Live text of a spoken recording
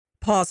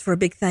pause for a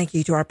big thank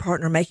you to our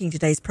partner making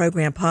today's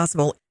program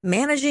possible.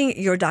 Managing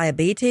your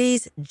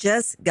diabetes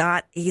just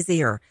got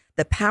easier.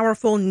 The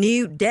powerful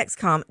new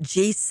Dexcom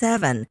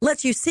G7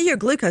 lets you see your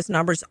glucose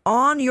numbers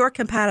on your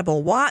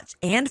compatible watch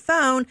and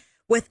phone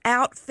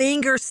without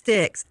finger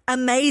sticks.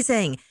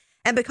 Amazing.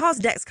 And because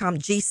Dexcom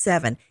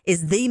G7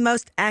 is the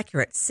most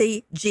accurate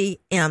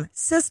CGM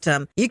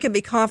system, you can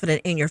be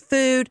confident in your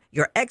food,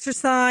 your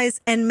exercise,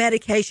 and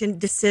medication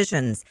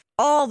decisions.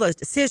 All those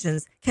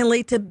decisions can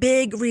lead to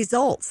big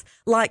results,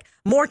 like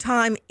more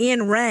time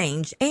in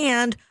range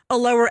and a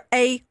lower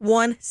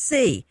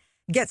A1C.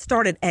 Get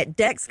started at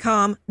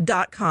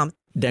Dexcom.com.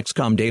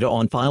 Dexcom data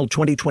on file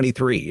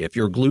 2023. If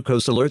your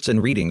glucose alerts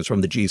and readings from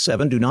the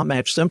G7 do not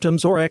match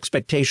symptoms or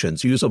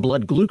expectations, use a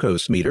blood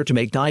glucose meter to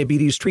make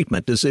diabetes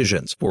treatment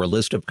decisions. For a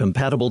list of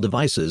compatible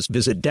devices,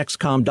 visit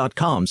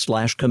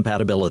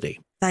Dexcom.com/compatibility.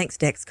 Thanks,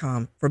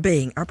 Dexcom, for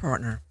being our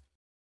partner.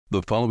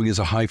 The following is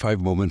a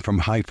high-five moment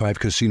from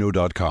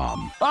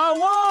highfivecasino.com. I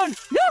won!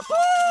 Yahoo!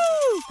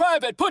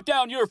 Private, put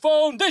down your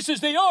phone. This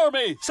is the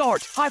Army.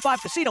 Sarge, High Five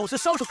Casino is a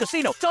social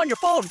casino. It's on your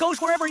phone. Goes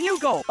wherever you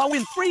go. I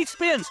win free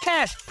spins,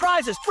 cash,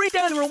 prizes, free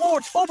daily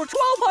rewards, over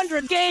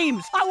 1,200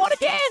 games. I won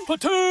again.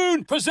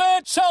 Platoon,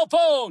 present cell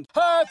phone.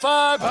 High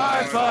Five.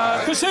 High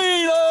Five.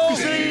 Casino.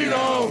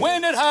 Casino.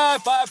 Win at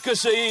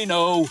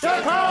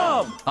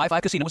highfivecasino.com. High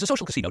Five Casino is a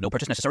social casino. No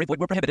purchase necessary. Void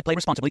where prohibited. Play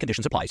responsibly.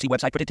 Conditions apply. See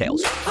website for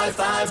details. High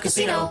Five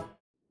Casino.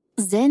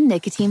 Zyn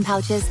nicotine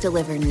pouches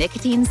deliver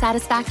nicotine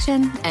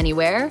satisfaction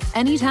anywhere,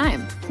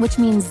 anytime, which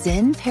means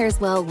Zyn pairs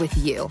well with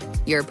you,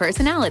 your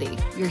personality,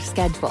 your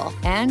schedule,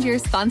 and your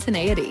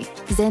spontaneity.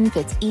 Zyn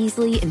fits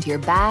easily into your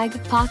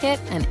bag,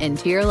 pocket, and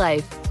into your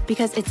life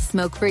because it's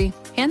smoke-free,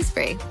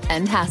 hands-free,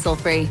 and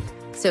hassle-free.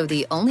 So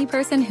the only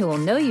person who will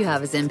know you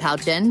have a Zyn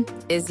pouch in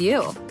is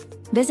you.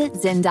 Visit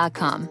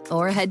Zyn.com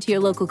or head to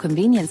your local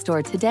convenience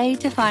store today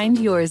to find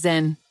your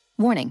Zyn.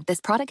 Warning, this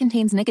product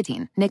contains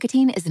nicotine.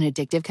 Nicotine is an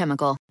addictive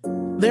chemical.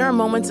 There are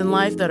moments in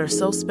life that are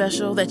so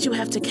special that you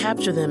have to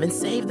capture them and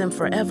save them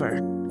forever.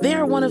 They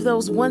are one of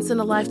those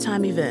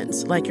once-in-a-lifetime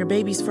events, like your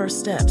baby's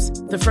first steps,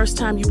 the first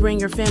time you bring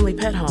your family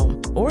pet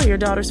home, or your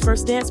daughter's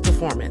first dance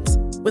performance.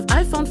 With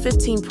iPhone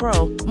 15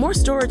 Pro, more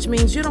storage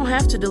means you don't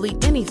have to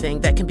delete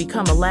anything that can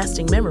become a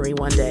lasting memory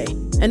one day.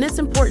 And it's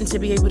important to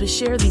be able to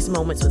share these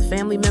moments with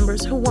family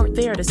members who weren't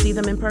there to see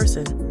them in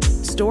person.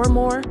 Store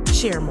more,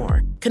 share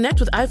more. Connect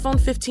with iPhone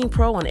 15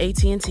 Pro on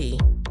AT&T.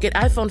 Get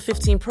iPhone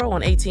 15 Pro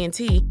on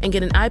AT&T and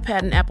get an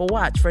iPad and Apple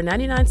Watch for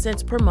 99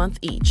 cents per month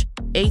each.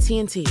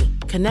 AT&T.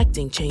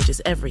 Connecting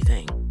changes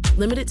everything.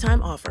 Limited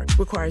time offer.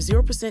 Requires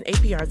 0%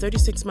 APR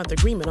 36-month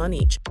agreement on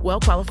each.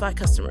 Well-qualified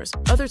customers.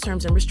 Other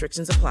terms and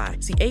restrictions apply.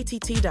 See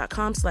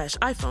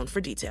att.com/iPhone for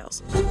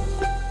details.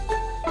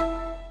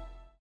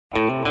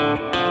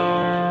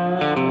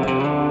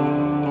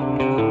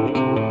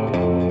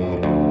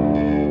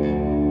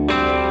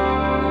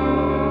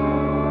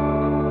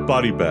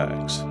 Body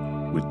Bags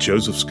with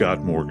Joseph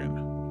Scott Morgan.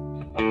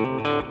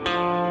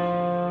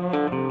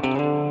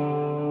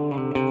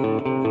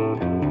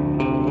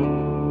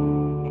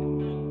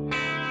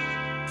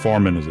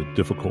 Farming is a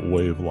difficult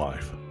way of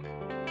life,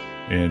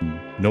 and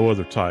no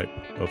other type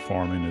of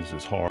farming is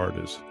as hard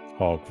as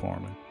hog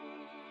farming.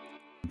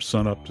 From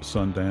sun up to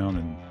sundown,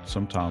 and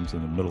sometimes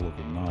in the middle of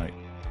the night,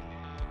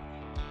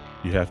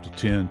 you have to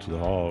tend to the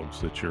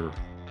hogs that you're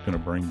going to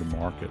bring to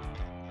market.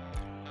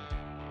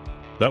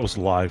 That was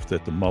the life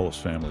that the Mullis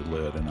family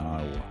led in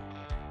Iowa.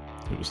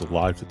 It was the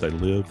life that they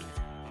lived,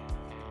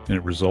 and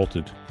it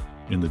resulted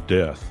in the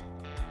death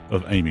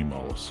of Amy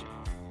Mullis.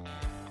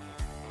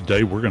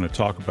 Today we're going to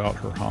talk about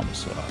her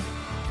homicide.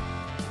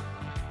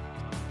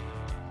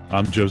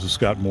 I'm Joseph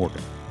Scott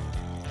Morgan,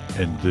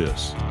 and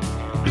this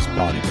is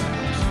Body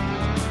Bags.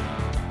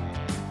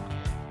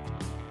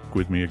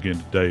 With me again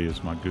today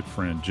is my good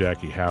friend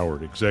Jackie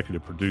Howard,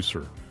 executive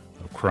producer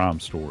of Crime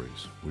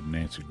Stories with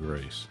Nancy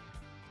Grace.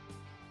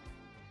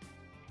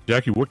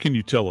 Jackie, what can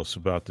you tell us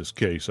about this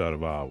case out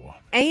of Iowa?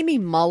 Amy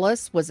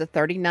Mullis was a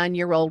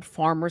 39-year-old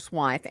farmer's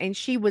wife, and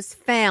she was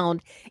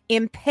found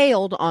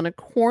impaled on a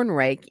corn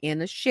rake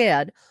in a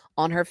shed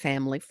on her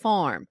family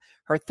farm.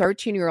 Her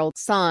 13-year-old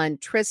son,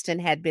 Tristan,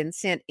 had been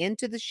sent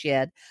into the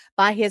shed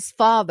by his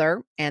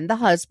father and the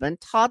husband,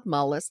 Todd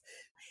Mullis,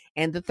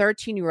 and the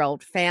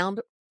 13-year-old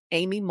found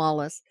Amy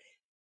Mullis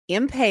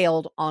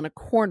impaled on a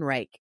corn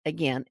rake,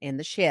 again, in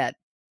the shed.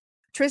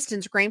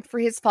 Tristan screamed for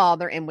his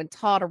father, and when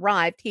Todd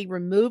arrived, he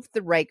removed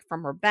the rake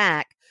from her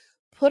back,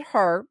 put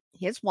her,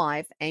 his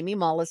wife, Amy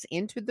Mullis,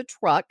 into the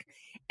truck,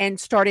 and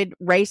started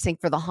racing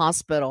for the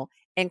hospital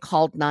and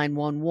called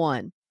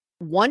 911.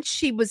 Once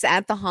she was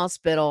at the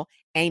hospital,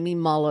 Amy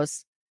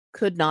Mullis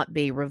could not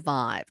be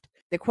revived.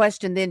 The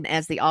question then,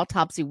 as the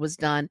autopsy was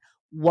done,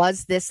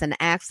 was this an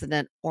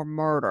accident or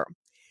murder?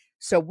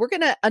 So we're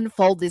going to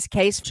unfold this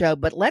case, Joe,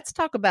 but let's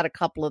talk about a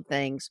couple of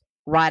things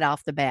right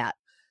off the bat.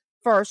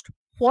 First,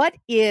 what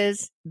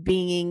is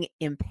being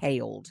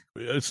impaled?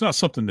 It's not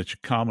something that you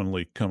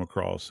commonly come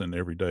across in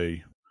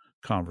everyday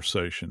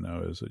conversation,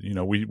 though, is it? You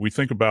know, we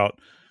think about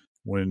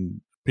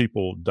when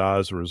people die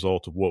as a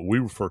result of what we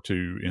refer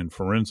to in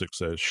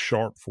forensics as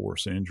sharp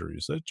force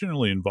injuries. That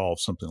generally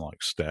involves something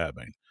like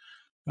stabbing,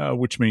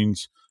 which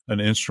means an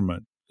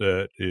instrument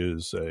that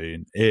is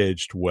an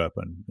edged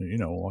weapon,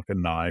 like a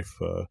knife,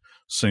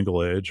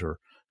 single edge, or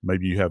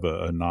maybe you have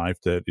a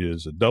knife that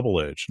is a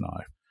double-edged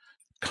knife.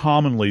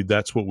 Commonly,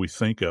 that's what we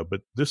think of,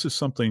 but this is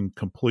something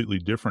completely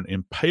different.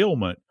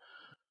 Impalement,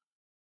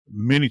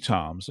 many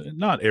times,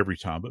 not every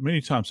time, but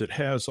many times it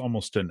has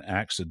almost an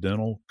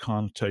accidental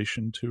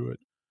connotation to it.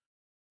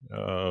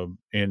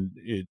 And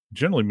it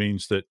generally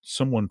means that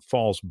someone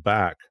falls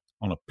back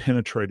on a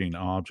penetrating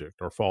object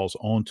or falls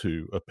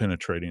onto a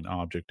penetrating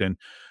object. And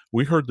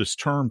we heard this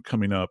term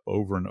coming up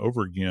over and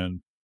over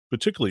again,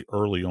 particularly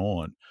early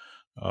on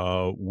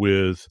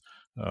with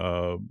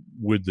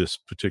this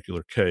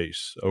particular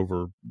case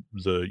over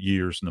the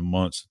years and the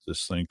months that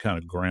this thing kind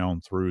of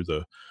ground through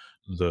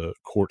the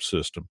court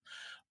system.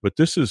 But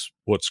this is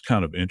what's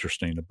kind of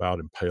interesting about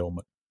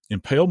impalement.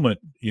 Impalement,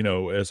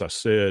 as I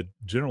said,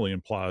 generally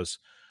implies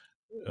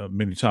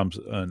many times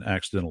an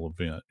accidental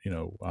event.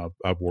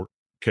 I've worked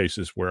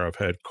cases where I've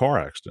had car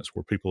accidents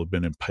where people have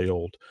been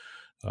impaled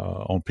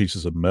on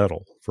pieces of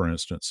metal, for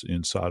instance,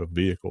 inside of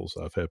vehicles.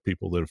 I've had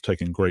people that have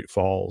taken great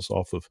falls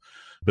off of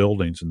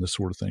buildings and this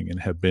sort of thing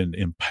and have been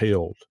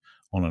impaled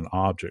on an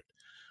object.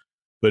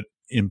 But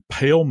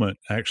impalement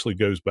actually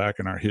goes back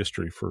in our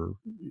history for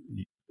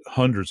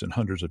hundreds and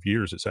hundreds of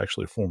years. It's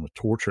actually a form of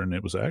torture, and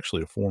it was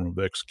actually a form of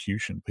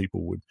execution.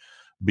 People would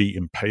be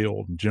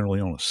impaled, generally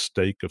on a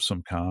stake of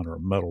some kind or a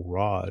metal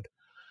rod.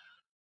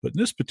 But in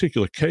this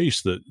particular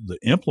case, the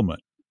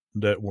implement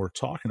that we're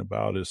talking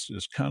about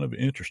is kind of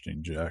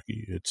interesting,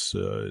 Jackie. It's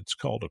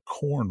called a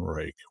corn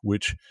rake,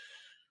 which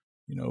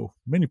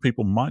many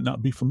people might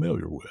not be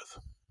familiar with.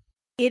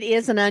 It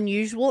is an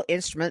unusual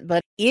instrument,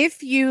 but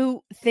if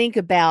you think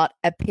about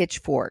a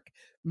pitchfork,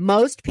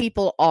 most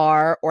people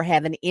are or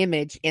have an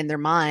image in their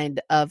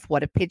mind of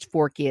what a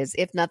pitchfork is,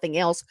 if nothing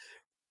else,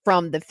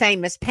 from the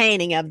famous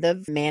painting of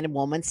the man and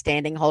woman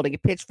standing holding a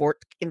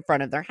pitchfork in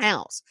front of their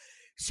house.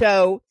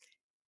 So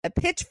a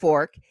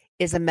pitchfork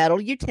is a metal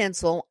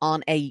utensil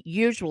on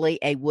usually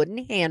a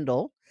wooden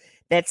handle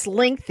that's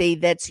lengthy,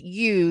 that's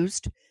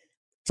used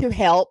to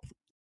help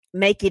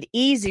make it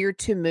easier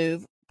to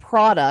move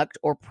product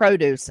or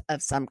produce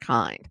of some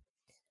kind.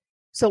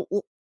 So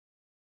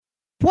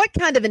what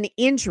kind of an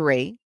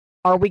injury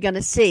are we going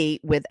to see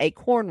with a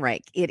corn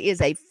rake? It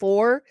is a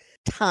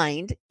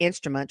 4-tined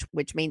instrument,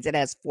 which means it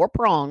has 4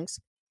 prongs.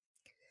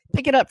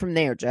 Pick it up from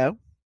there, Joe.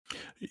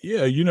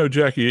 Yeah,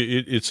 Jackie,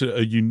 it's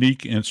a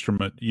unique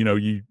instrument.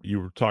 You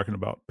were talking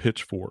about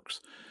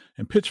pitchforks.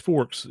 And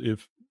pitchforks,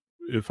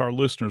 if our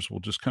listeners will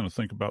just kind of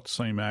think about the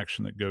same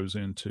action that goes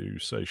into,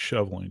 say,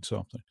 shoveling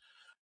something,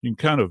 you can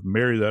kind of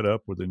marry that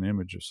up with an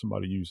image of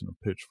somebody using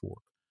a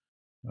pitchfork.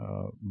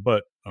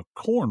 But a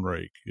corn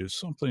rake is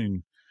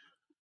something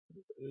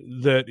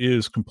that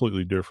is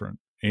completely different.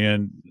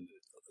 And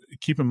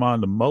keep in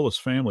mind, the Mullis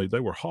family, they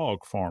were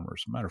hog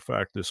farmers. Matter of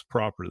fact, this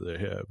property they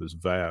have is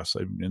vast.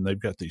 They've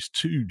got these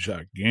 2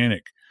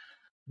 gigantic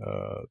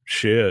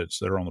sheds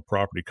that are on the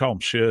property. Call them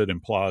shed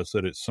implies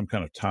that it's some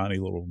kind of tiny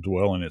little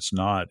dwelling. It's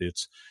not.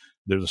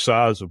 They're the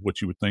size of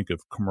what you would think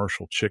of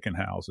commercial chicken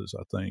houses,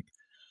 I think.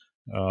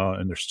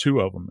 And there's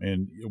 2 of them.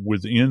 And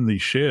within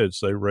these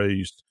sheds, they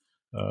raised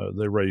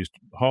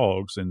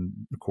hogs, and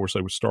of course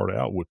they would start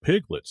out with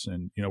piglets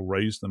and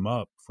raise them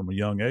up from a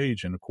young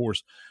age. And of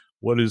course,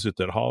 what is it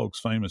that hogs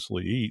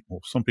famously eat? Well,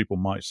 some people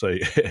might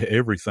say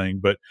everything,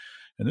 but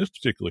in this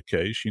particular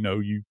case,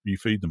 you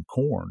feed them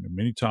corn, and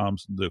many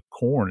times the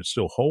corn is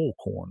still whole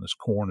corn. This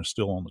corn is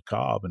still on the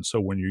cob, and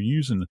so when you're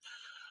using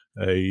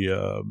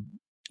a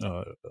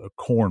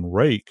corn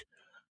rake,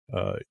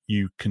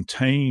 you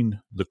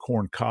contain the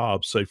corn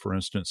cob, say for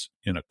instance,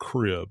 in a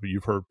crib.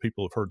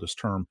 People have heard this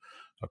term,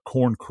 a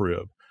corn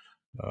crib.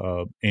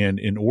 And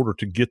in order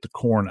to get the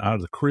corn out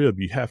of the crib,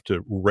 you have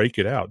to rake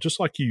it out, just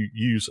like you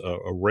use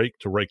a rake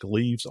to rake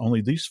leaves.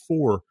 Only these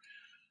 4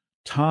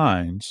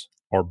 tines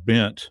are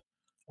bent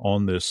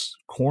on this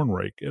corn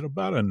rake at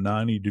about a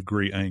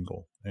 90-degree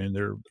angle, and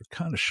they're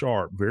kind of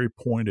sharp, very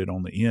pointed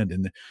on the end,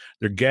 and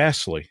they're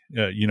ghastly.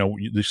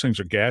 These things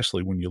are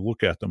ghastly when you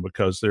look at them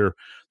because they're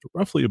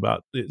roughly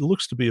it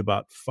looks to be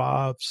about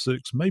 5,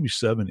 6, maybe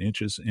 7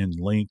 inches in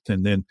length,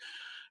 and then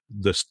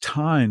the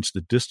tines,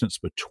 the distance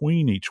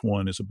between each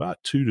one is about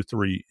 2 to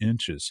 3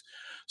 inches.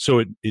 So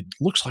it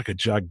looks like a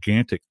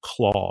gigantic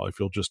claw, if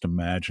you'll just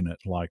imagine it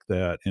like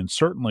that. And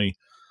certainly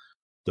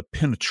the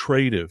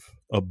penetrative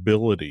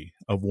ability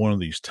of one of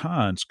these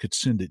tines could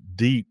send it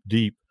deep,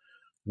 deep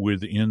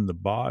within the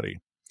body.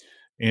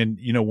 And,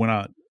 when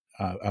I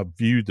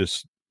viewed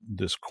this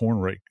corn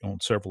rake on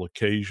several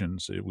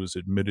occasions, it was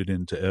admitted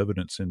into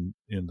evidence in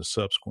the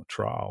subsequent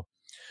trial.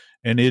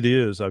 And it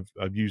is,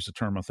 I've used the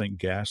term, I think,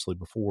 ghastly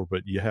before,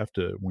 but you have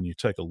to, when you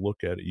take a look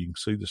at it, you can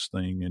see this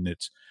thing, and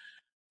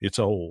it's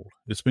old.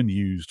 It's been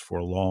used for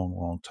a long,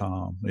 long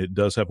time. It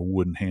does have a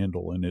wooden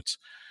handle, and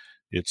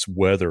it's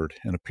weathered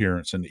in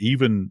appearance. And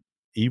even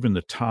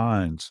the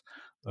tines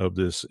of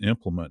this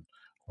implement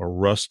are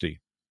rusty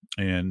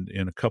And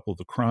in a couple of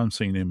the crime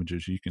scene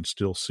images, you can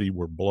still see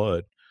where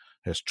blood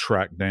has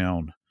tracked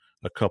down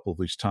a couple of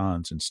these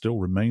tines and still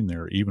remain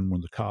there, even when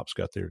the cops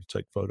got there to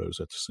take photos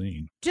at the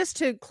scene. Just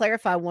to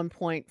clarify one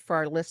point for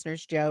our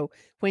listeners, Joe,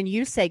 when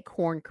you say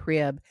corn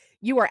crib,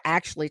 you are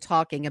actually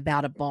talking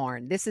about a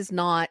barn. This is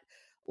not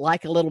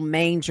like a little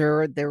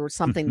manger. There was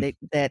something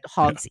that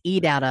hogs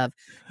eat out of.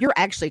 You're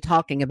actually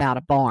talking about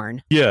a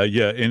barn. Yeah.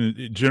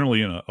 And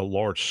generally in a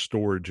large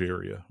storage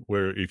area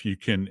where if you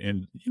can,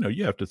 and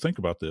you have to think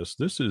about this.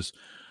 This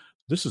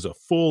is a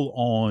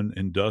full-on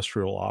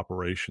industrial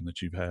operation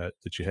that you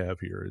have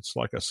here. It's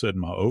like I said in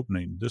my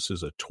opening, this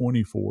is a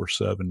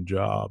 24/7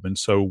 job. And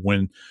so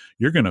when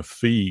you're going to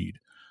feed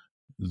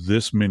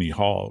this many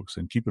hogs,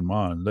 and keep in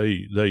mind,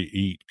 they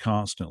eat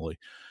constantly,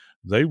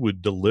 they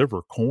would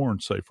deliver corn,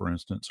 say, for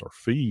instance, or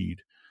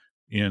feed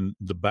in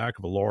the back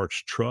of a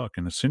large truck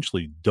and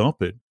essentially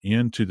dump it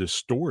into the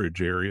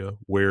storage area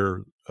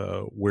where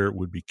it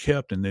would be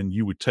kept. And then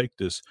you would take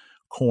this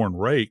corn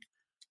rake,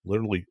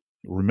 literally,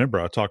 remember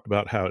I talked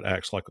about how it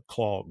acts like a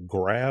claw,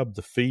 grab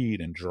the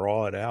feed and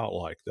draw it out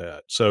like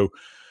that. So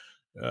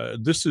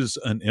this is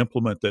an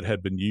implement that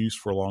had been used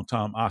for a long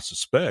time. I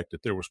suspect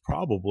that there was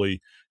probably,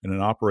 in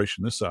an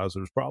operation this size, there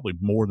was probably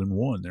more than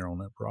one there on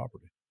that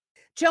property.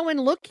 Joe,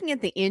 in looking at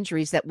the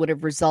injuries that would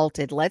have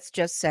resulted, let's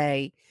just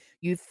say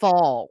you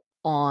fall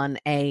on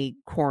a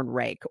corn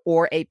rake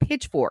or a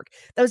pitchfork.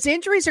 Those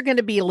injuries are going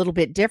to be a little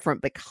bit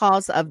different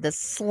because of the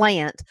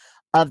slant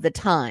of the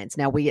tines.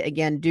 Now, we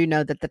again do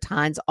know that the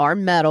tines are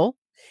metal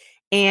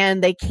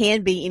and they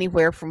can be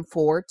anywhere from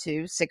 4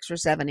 to 6 or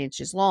 7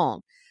 inches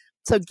long.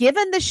 So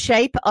given the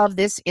shape of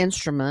this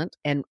instrument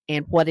and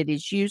what it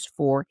is used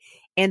for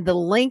and the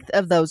length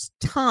of those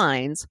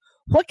tines,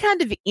 what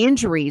kind of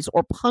injuries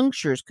or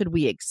punctures could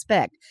we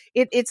expect?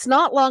 It's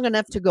not long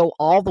enough to go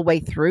all the way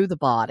through the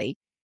body,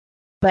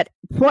 but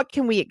what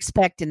can we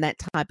expect in that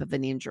type of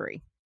an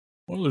injury?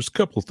 Well, there's a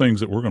couple of things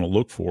that we're going to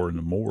look for in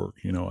the morgue,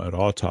 at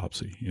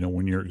autopsy,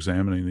 when you're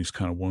examining these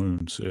kind of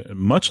wounds,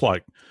 much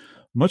like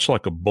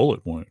a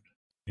bullet wound.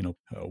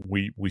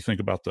 We think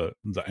about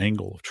the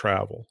angle of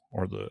travel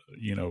or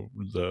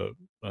the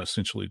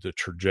essentially the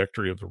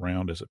trajectory of the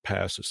round as it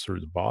passes through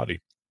the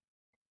body.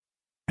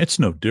 It's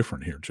no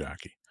different here,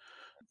 Jackie.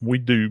 We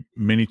do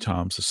many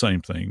times the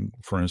same thing,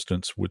 for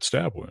instance, with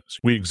stab wounds.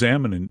 We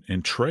examine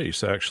and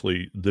trace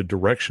actually the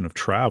direction of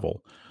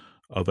travel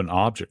of an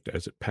object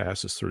as it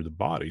passes through the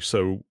body.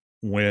 So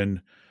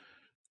when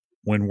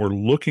we're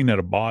looking at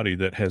a body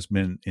that has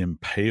been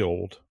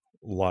impaled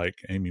like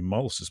Amy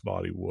Mullis's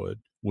body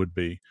would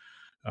be,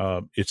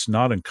 it's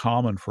not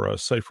uncommon for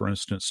us, say, for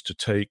instance, to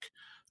take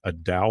a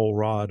dowel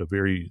rod, a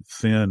very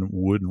thin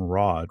wooden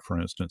rod, for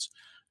instance,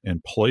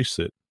 and place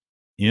it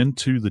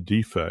into the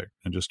defect.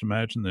 And just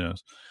imagine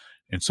this.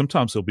 And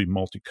sometimes they'll be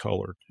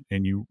multicolored.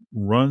 And you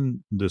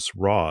run this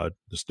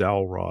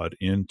dowel rod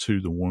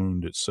into the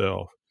wound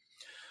itself.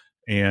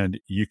 And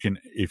you can,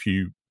 if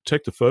you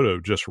take the photo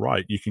just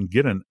right, you can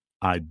get an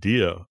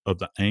idea of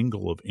the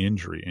angle of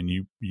injury. And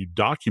you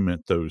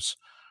document those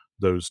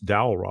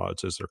dowel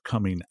rods as they're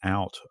coming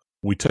out.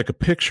 We take a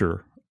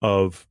picture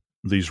of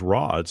these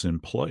rods in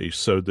place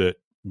so that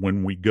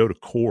when we go to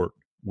court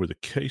with a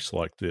case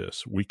like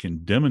this, we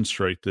can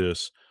demonstrate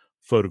this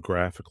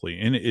photographically.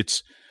 And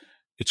it's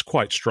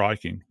quite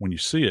striking when you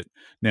see it.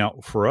 Now,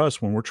 for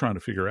us, when we're trying to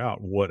figure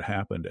out what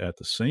happened at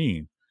the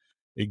scene,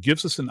 it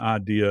gives us an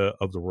idea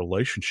of the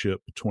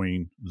relationship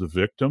between the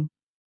victim,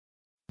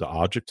 the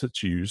object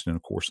that's used, and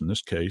of course, in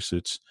this case,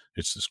 it's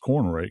this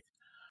corn rake,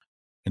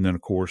 and then,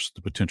 of course,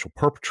 the potential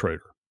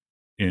perpetrator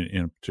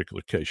in a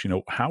particular case.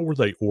 How were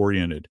they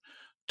oriented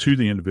to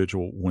the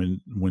individual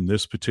when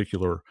this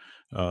particular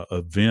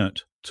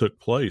event took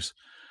place?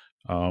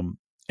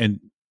 And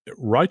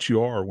right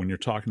you are when you're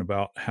talking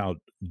about how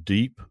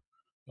deep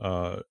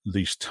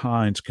these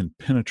tines can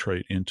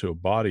penetrate into a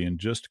body. And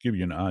just to give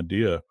you an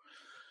idea,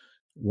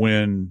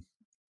 when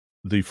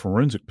the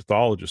forensic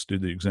pathologist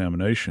did the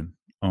examination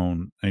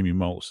on Amy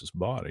Mullis's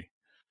body,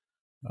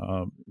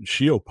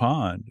 she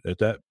opined at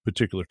that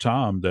particular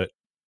time that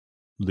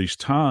these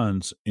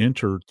tines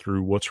entered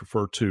through what's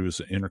referred to as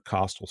the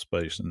intercostal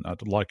space. And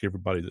I'd like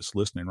everybody that's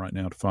listening right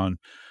now to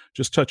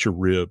just touch your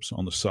ribs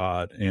on the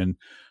side, and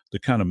the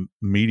kind of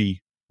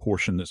meaty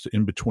portion that's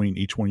in between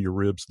each one of your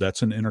ribs,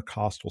 that's an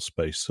intercostal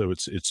space. So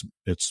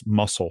it's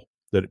muscle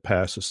that it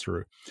passes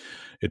through.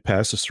 It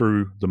passes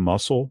through the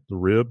muscle, the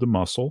rib, the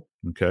muscle.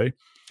 Okay.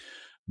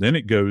 Then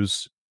it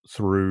goes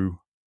through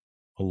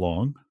a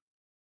lung,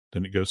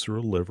 then it goes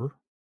through a liver,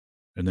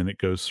 and then it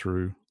goes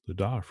through the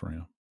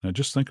diaphragm. Now,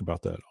 just think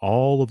about that,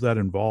 all of that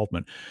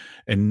involvement.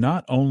 And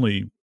not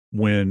only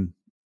when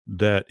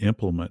that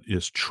implement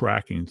is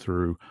tracking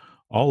through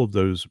all of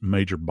those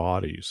major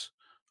bodies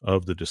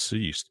of the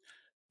deceased,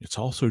 it's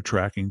also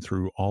tracking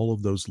through all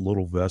of those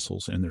little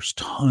vessels. And there's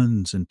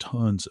tons and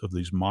tons of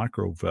these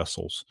micro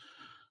vessels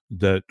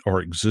that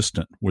are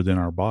existent within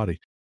our body.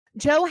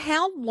 Joe,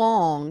 how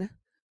long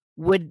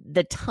would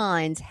the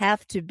tines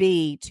have to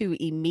be to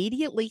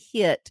immediately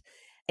hit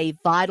a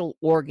vital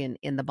organ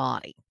in the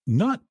body?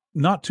 Not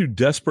not too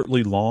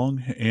desperately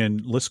long.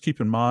 And let's keep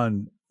in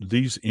mind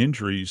these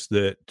injuries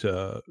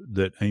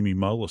that Amy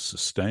Mullis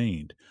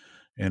sustained.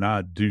 And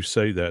I do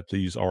say that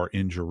these are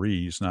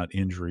injuries, not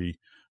injury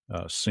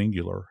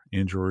singular,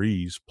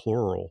 injuries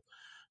plural.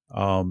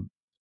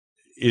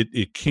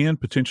 It can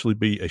potentially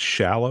be a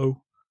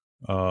shallow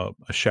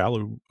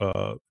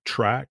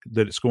track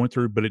that it's going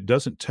through, but it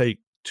doesn't take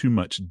too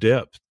much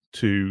depth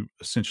to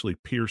essentially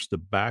pierce the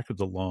back of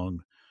the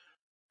lung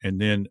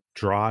and then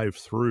drive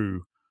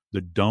through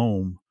the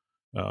dome,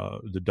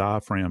 the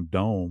diaphragm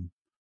dome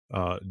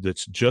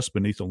that's just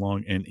beneath the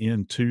lung and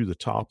into the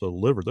top of the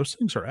liver. Those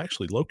things are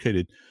actually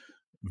located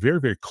very,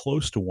 very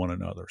close to one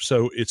another.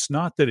 So it's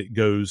not that it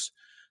goes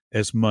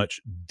as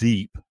much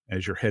deep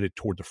as you're headed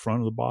toward the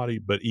front of the body,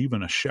 but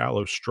even a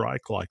shallow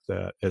strike like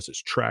that, as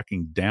it's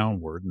tracking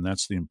downward, and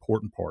that's the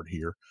important part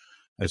here,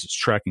 as it's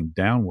tracking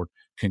downward,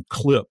 can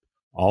clip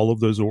all of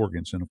those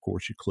organs. And of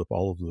course, you clip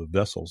all of the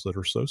vessels that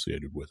are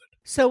associated with it.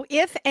 So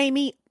if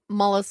Amy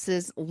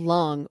Mullis's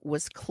lung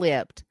was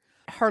clipped,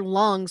 her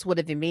lungs would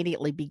have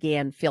immediately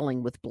began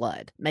filling with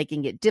blood,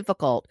 making it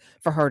difficult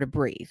for her to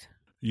breathe.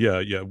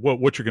 Yeah.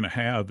 What you're going to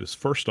have is,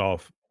 first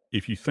off,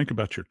 if you think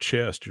about your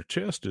chest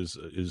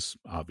is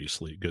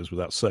obviously, it goes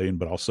without saying,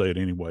 but I'll say it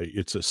anyway,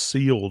 it's a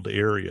sealed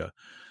area.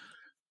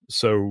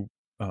 So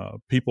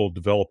people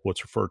develop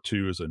what's referred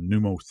to as a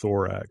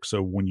pneumothorax.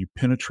 So when you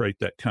penetrate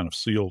that kind of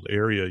sealed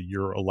area,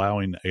 you're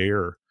allowing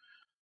air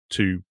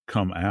to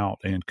come out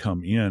and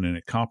come in, and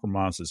it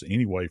compromises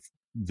anyway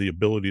the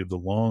ability of the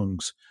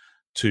lungs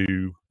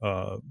to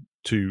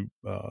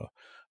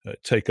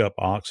take up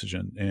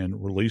oxygen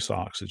and release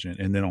oxygen.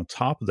 And then on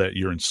top of that,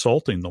 you're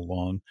insulting the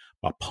lung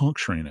by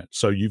puncturing it.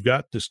 So you've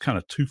got this kind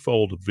of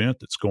twofold event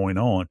that's going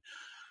on.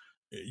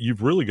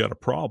 You've really got a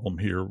problem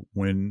here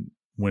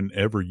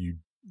whenever you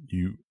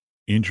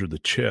injure the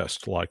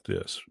chest like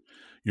this.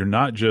 You're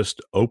not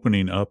just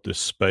opening up this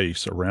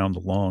space around the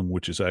lung,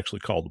 which is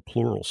actually called the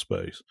pleural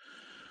space,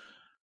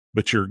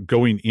 but you're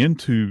going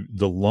into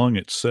the lung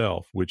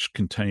itself, which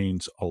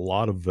contains a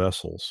lot of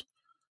vessels.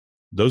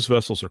 Those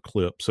vessels are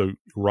clipped. So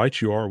right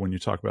you are when you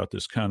talk about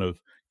this kind of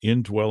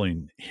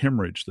indwelling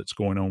hemorrhage that's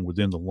going on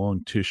within the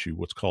lung tissue,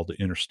 what's called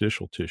the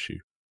interstitial tissue.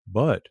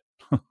 But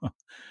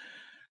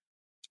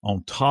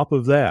on top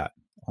of that,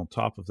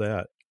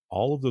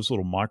 all of those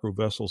little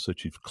microvessels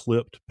that you've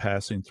clipped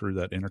passing through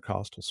that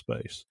intercostal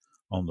space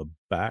on the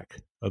back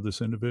of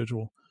this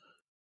individual,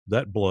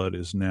 that blood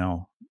is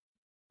now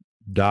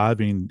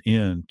diving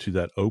into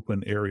that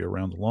open area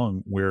around the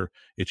lung where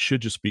it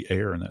should just be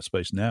air in that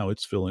space. Now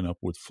it's filling up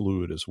with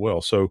fluid as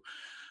well. So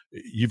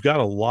you've got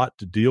a lot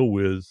to deal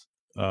with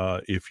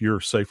if you're,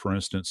 say, for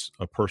instance,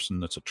 a person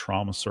that's a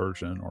trauma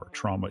surgeon or a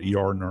trauma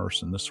ER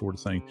nurse and this sort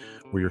of thing,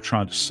 where you're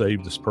trying to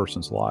save this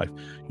person's life.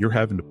 You're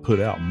having to put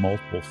out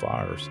multiple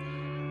fires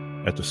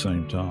at the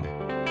same time.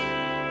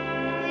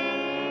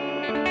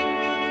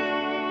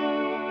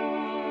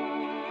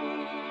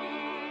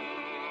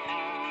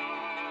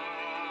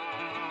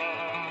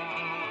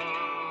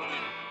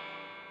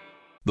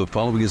 The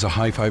following is a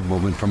high five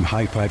moment from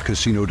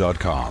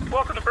highfivecasino.com.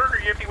 Welcome to Burger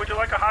Yippee. Would you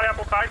like a hot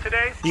apple pie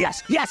today?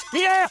 Yes,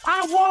 yeah,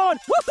 I won!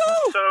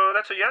 Woohoo! So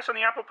that's a yes on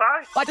the apple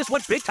pie? I just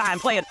went big time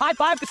playing High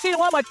Five Casino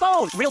on my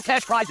phone. Real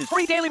cash prizes,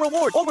 free daily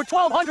rewards, over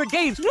 1,200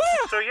 games. Yeah!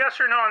 So yes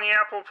or no on the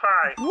apple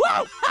pie?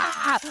 Whoa!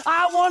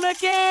 I won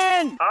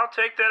again! I'll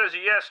take that as a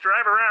yes.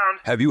 Drive around.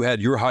 Have you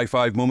had your high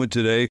five moment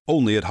today?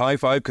 Only at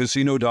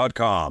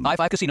highfivecasino.com. High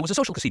Five Casino is a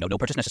social casino. No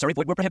purchase necessary.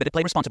 Void where prohibited.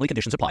 Play responsibly.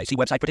 Conditions apply. See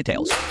website for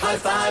details. High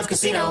Five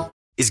Casino.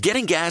 Is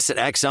getting gas at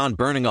Exxon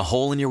burning a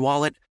hole in your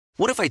wallet?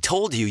 What if I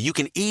told you you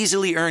can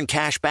easily earn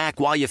cash back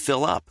while you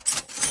fill up?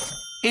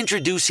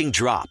 Introducing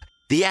Drop,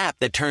 the app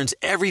that turns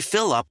every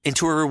fill up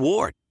into a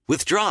reward.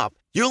 With Drop,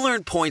 you'll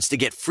earn points to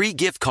get free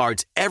gift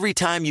cards every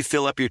time you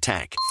fill up your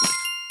tank.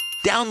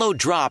 Download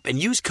Drop and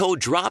use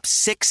code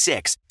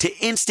DROP66 to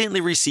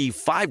instantly receive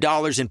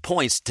 $5 in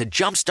points to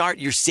jumpstart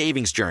your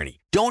savings journey.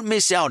 Don't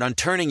miss out on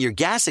turning your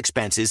gas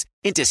expenses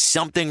into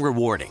something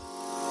rewarding.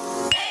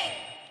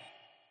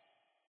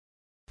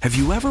 Have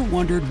you ever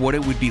wondered what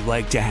it would be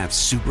like to have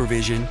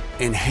supervision,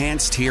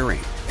 enhanced hearing,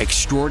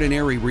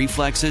 extraordinary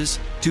reflexes,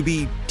 to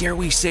be, dare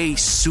we say,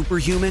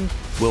 superhuman?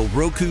 Well,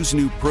 Roku's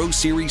new Pro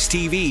Series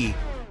TV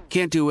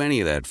can't do any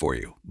of that for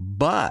you.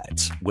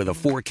 But with a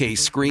 4K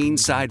screen,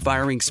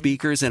 side-firing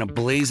speakers, and a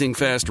blazing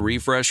fast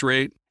refresh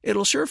rate,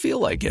 it'll sure feel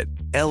like it.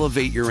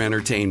 Elevate your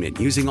entertainment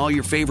using all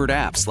your favorite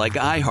apps like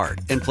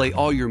iHeart and play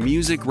all your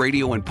music,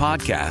 radio, and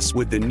podcasts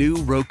with the new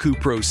Roku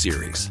Pro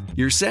Series.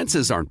 Your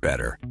senses aren't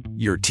better.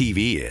 Your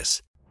TV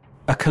is.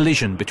 A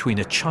collision between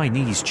a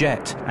Chinese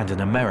jet and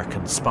an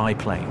American spy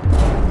plane.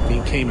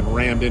 He came and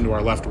rammed into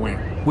our left wing.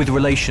 With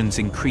relations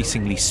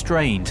increasingly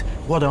strained,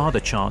 what are the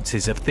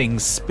chances of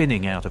things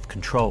spinning out of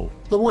control?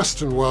 The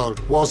Western world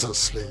was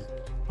asleep.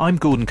 I'm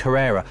Gordon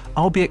Carrera.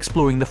 I'll be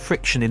exploring the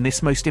friction in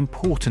this most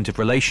important of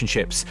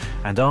relationships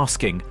and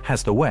asking,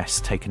 has the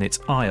West taken its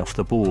eye off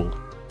the ball?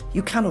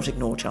 You cannot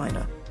ignore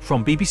China.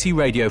 From BBC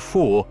Radio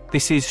 4,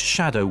 this is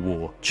Shadow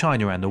War,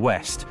 China and the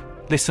West.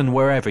 Listen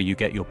wherever you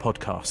get your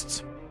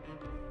podcasts.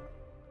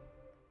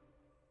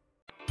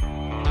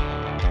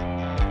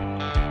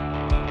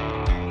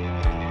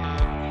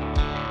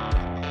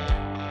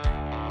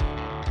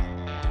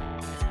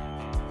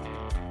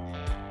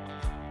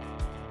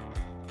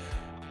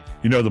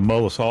 You know, the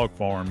Mullis Hog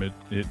Farm,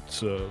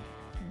 it's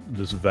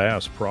this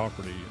vast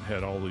property. It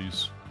had all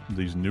these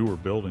newer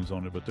buildings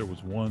on it, but there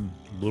was one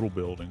little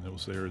building that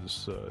was there.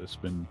 It's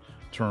been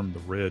termed the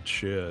Red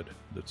Shed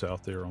that's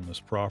out there on this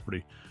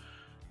property.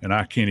 And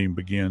I can't even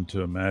begin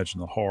to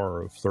imagine the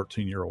horror of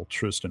 13-year-old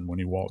Tristan when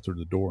he walked through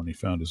the door and he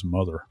found his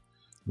mother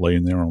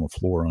laying there on the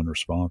floor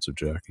unresponsive,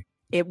 Jackie.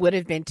 It would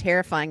have been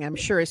terrifying, I'm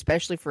sure,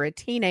 especially for a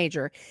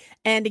teenager.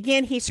 And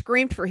again, he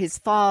screamed for his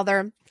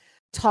father.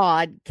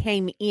 Todd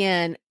came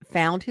in,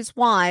 found his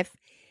wife,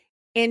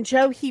 and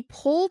Joe, he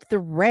pulled the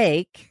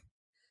rake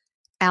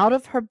out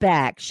of her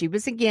back. She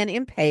was again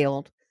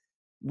impaled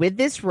with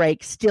this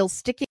rake still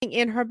sticking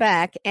in her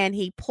back, and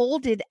he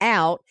pulled it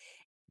out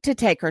to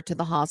take her to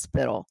the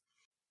hospital.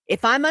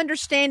 If I'm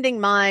understanding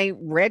my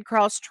Red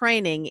Cross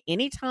training,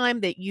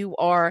 anytime that you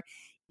are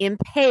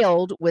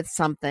impaled with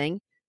something,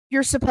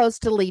 you're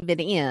supposed to leave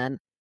it in.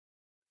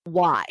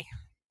 Why?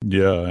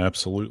 Yeah,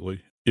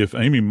 absolutely. If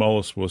Amy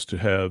Mullis was to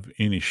have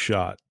any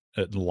shot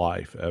at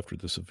life after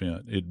this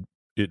event,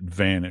 it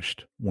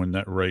vanished when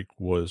that rake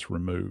was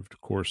removed.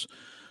 Of course,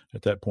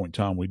 at that point in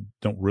time, we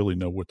don't really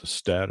know what the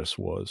status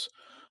was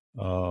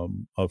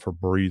of her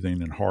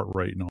breathing and heart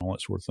rate and all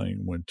that sort of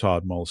thing when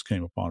Todd Mullis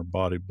came upon her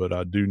body. But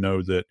I do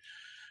know that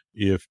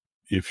if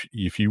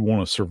you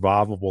want a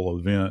survivable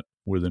event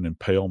with an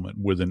impalement,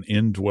 with an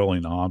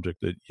indwelling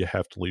object, that you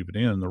have to leave it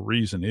in. The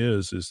reason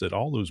is that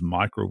all those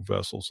micro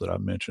vessels that I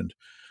mentioned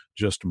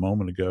just a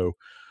moment ago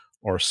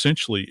are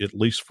essentially, at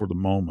least for the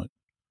moment,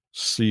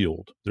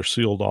 sealed. They're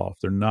sealed off.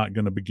 They're not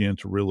going to begin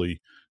to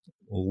really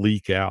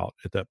leak out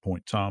at that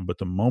point in time. But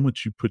the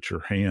moment you put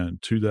your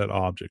hand to that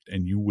object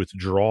and you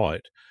withdraw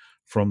it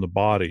from the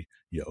body,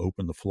 you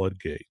open the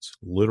floodgates.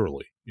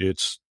 Literally,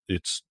 it's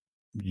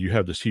you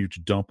have this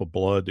huge dump of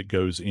blood that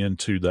goes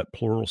into that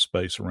pleural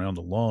space around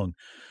the lung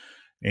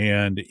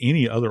and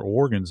any other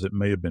organs that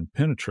may have been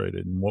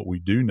penetrated. And what we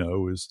do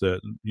know is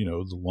that, you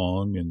know, the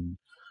lung and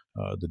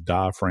the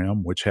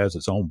diaphragm, which has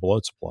its own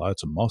blood supply,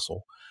 it's a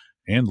muscle,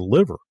 and the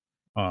liver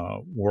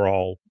were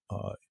all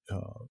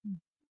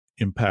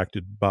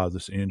impacted by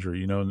this injury.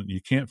 You know, and you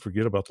can't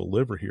forget about the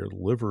liver here. The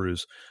liver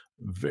is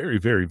very,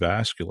 very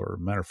vascular.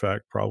 Matter of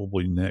fact,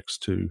 probably next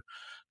to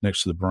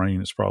the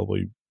brain, it's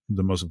probably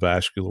the most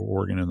vascular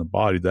organ in the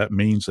body. That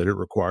means that it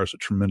requires a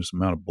tremendous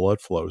amount of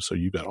blood flow. So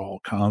you've got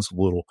all kinds of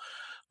little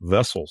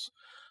vessels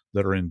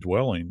that are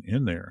indwelling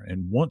in there.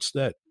 And once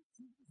that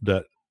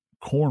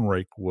corn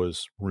rake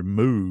was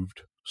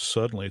removed,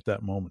 suddenly at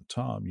that moment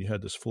in time, you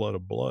had this flood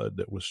of blood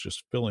that was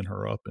just filling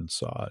her up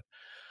inside.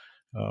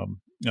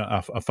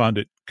 I find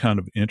it kind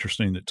of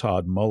interesting that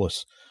Todd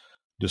Mullis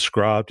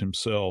described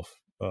himself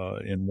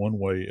in one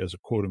way as a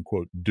quote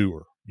unquote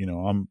doer. You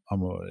know,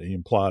 he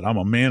implied I'm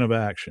a man of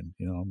action.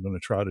 You know, I'm going to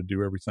try to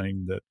do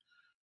everything that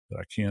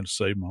I can to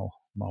save my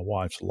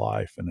wife's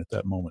life. And at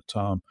that moment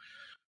in time,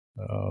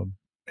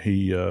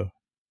 he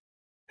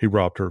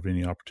robbed her of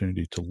any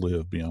opportunity to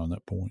live beyond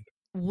that point.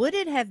 Would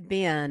it have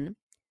been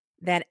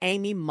that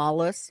Amy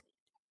Mullis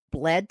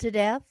bled to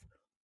death,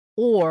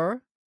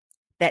 or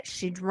that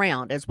she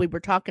drowned, as we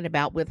were talking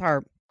about, with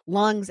her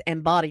lungs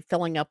and body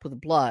filling up with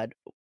blood?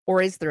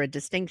 Or is there a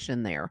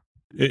distinction there?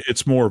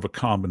 It's more of a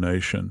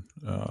combination.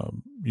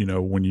 You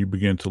know, when you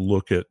begin to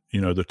look at,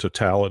 you know, the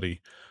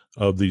totality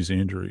of these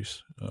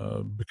injuries,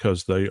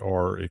 because they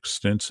are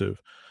extensive.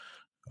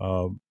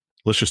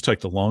 Let's just take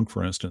the lung,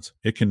 for instance.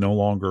 It can no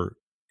longer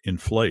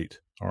inflate.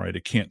 All right.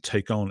 It can't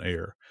take on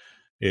air.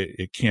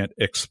 It can't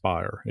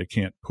expire. It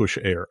can't push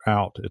air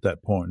out at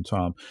that point in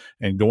time.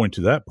 And going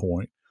to that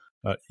point,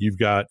 you've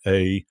got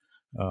a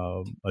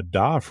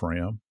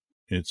diaphragm.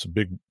 It's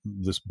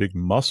this big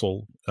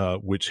muscle,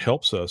 which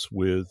helps us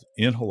with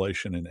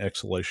inhalation and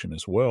exhalation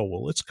as well.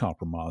 Well, it's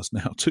compromised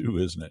now too,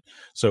 isn't it?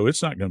 So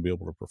it's not going to be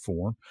able to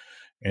perform.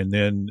 And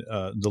then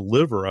the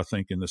liver, I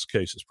think in this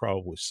case, is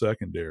probably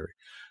secondary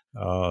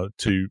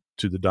to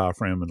the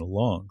diaphragm and the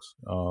lungs.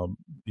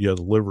 The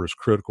liver is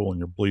critical and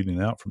you're bleeding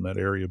out from that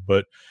area.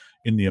 But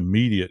in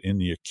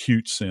the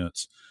acute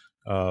sense,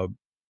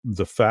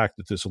 the fact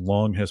that this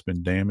lung has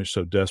been damaged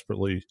so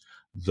desperately,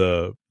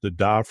 the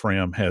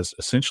diaphragm has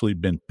essentially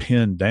been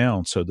pinned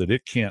down so that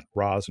it can't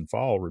rise and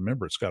fall.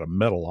 Remember, it's got a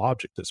metal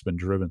object that's been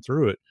driven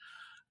through it.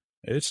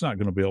 It's not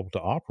going to be able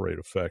to operate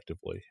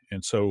effectively.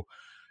 And so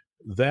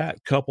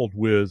that, coupled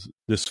with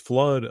this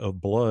flood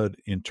of blood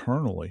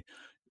internally,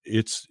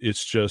 it's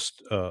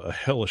just a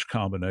hellish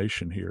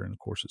combination here. And of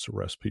course, it's a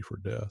recipe for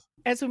death.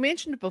 As we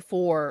mentioned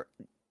before,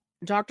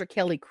 Dr.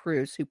 Kelly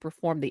Cruz, who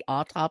performed the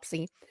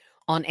autopsy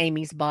on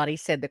Amy's body,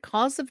 said the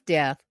cause of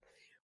death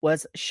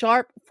was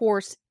sharp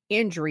force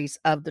injuries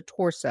of the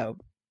torso.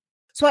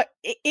 So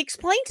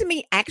explain to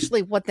me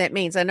actually what that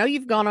means. I know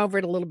you've gone over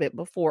it a little bit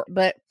before,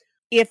 but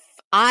if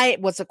I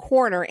was a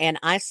coroner and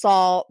I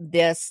saw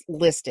this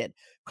listed,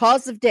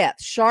 cause of death,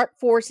 sharp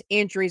force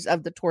injuries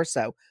of the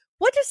torso,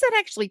 what does that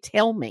actually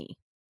tell me?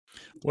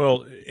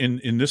 Well,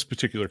 in this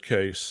particular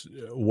case,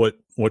 what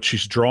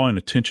she's drawing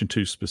attention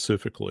to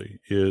specifically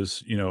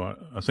is,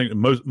 I think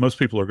most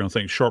people are going to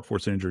think sharp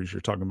force injuries.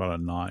 You're talking about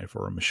a knife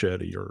or a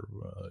machete or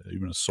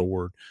even a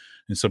sword.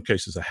 In some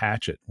cases, a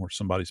hatchet where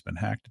somebody's been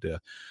hacked to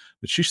death.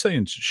 But she's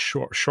saying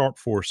sharp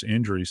force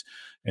injuries,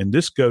 and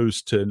this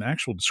goes to an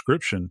actual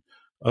description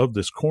of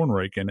this corn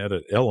rake, and at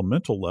an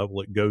elemental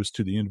level, it goes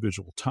to the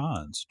individual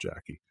tines,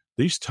 Jackie.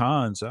 These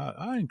tines,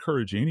 I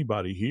encourage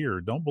anybody here,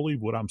 don't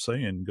believe what I'm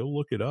saying, go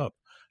look it up.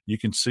 You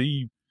can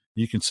see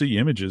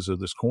images of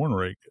this corn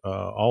rake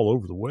all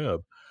over the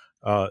web.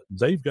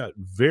 They've got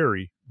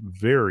very,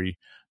 very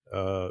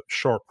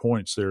sharp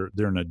points. They're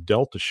in a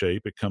delta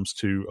shape. It comes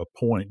to a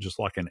point just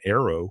like an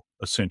arrow,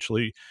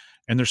 essentially.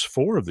 And there's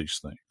 4 of these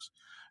things.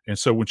 And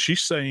so when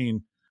she's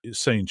saying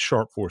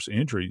sharp force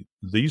injury,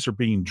 these are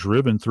being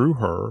driven through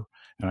her.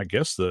 And I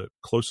guess the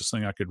closest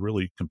thing I could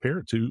really compare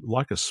it to,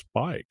 like a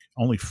spike,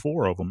 only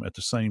 4 of them at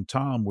the same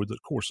time with, of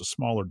course, a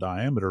smaller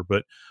diameter,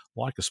 but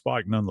like a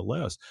spike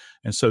nonetheless.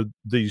 And so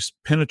these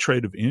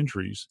penetrative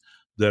injuries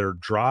that are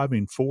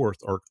driving forth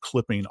are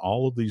clipping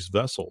all of these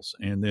vessels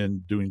and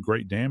then doing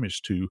great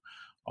damage to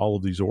all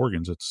of these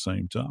organs at the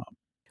same time.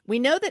 We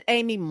know that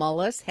Amy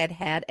Mullis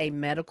had a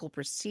medical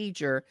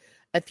procedure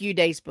a few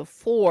days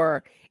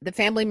before. The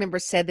family member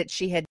said that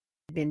she had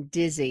been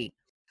dizzy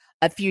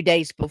a few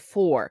days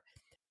before.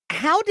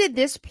 How did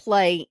this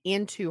play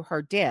into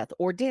her death,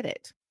 or did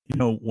it?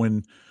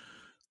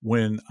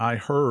 When I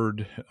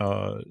heard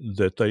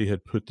that they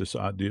had put this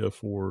idea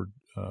forward,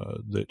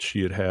 that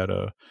she had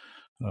a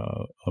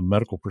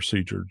medical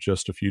procedure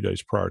just a few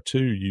days prior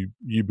to,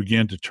 you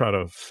begin to try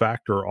to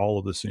factor all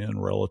of this in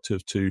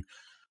relative to,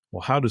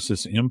 well, how does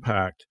this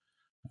impact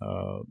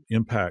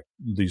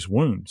these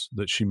wounds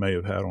that she may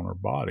have had on her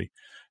body?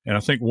 And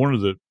I think one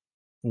of the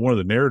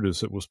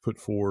narratives that was put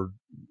forward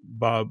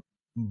by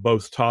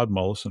both Todd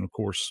Mullis and, of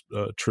course,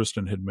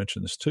 Tristan had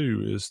mentioned this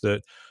too, is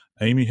that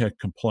Amy had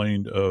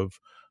complained of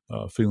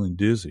feeling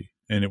dizzy.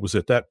 And it was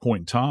at that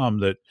point in time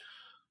that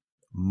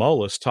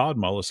Todd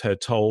Mullis had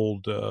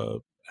told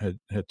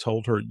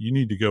her, you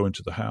need to go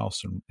into the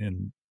house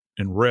and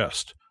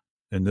rest.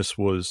 And this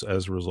was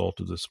as a result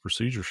of this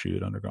procedure she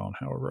had undergone.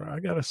 However, I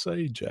got to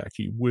say,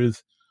 Jackie,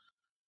 with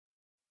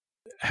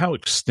how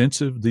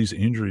extensive these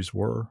injuries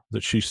were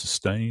that she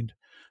sustained,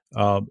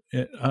 I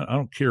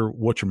don't care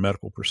what your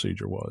medical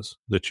procedure was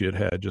that you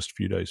had just a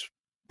few days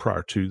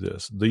prior to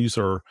this. These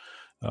are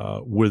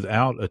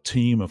without a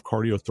team of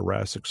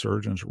cardiothoracic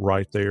surgeons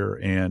right there,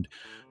 and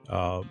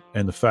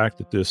the fact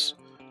that this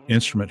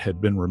instrument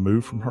had been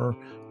removed from her,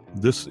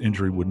 this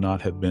injury would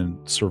not have been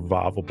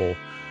survivable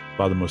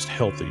by the most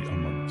healthy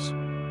among us.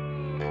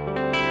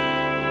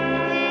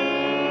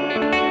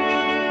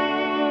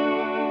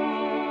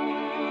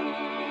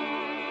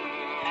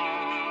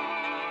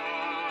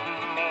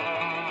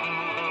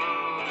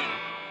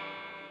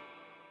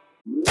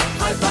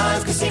 High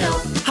Five Casino.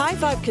 High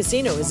Five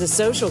Casino is a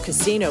social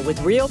casino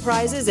with real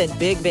prizes and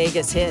big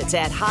Vegas hits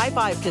at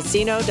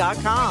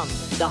highfivecasino.com.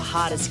 The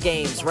hottest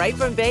games right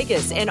from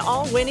Vegas, and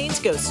all winnings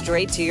go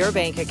straight to your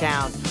bank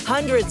account.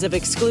 Hundreds of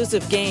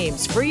exclusive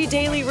games, free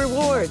daily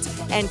rewards,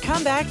 and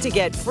come back to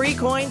get free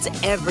coins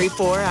every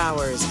 4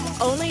 hours.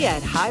 Only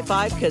at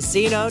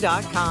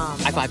highfivecasino.com.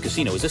 High Five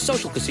Casino is a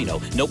social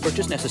casino. No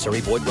purchase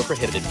necessary. Void where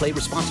prohibited. Play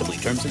responsibly.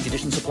 Terms and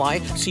conditions apply.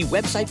 See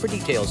website for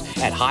details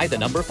at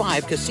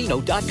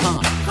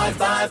high5casino.com. High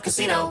Five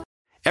Casino.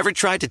 Ever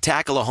tried to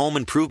tackle a home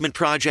improvement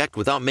project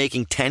without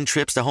making 10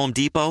 trips to Home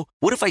Depot?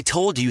 What if I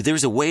told you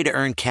there's a way to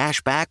earn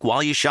cash back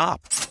while you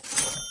shop?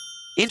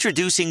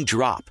 Introducing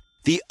Drop,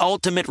 the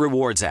ultimate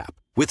rewards app.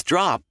 With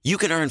Drop, you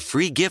can earn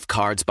free gift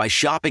cards by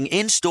shopping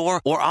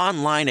in-store or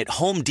online at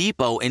Home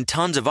Depot and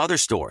tons of other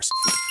stores.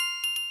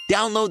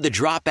 Download the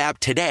Drop app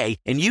today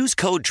and use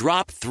code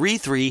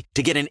DROP33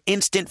 to get an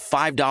instant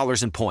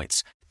 $5 in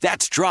points.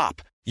 That's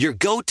Drop, your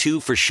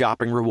go-to for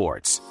shopping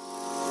rewards.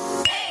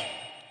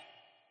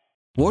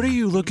 What are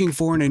you looking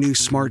for in a new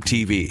smart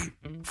TV?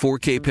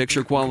 4K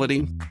picture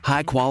quality?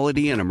 High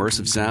quality and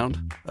immersive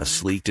sound? A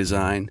sleek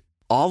design?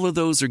 All of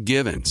those are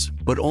givens,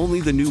 but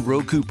only the new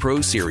Roku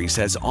Pro Series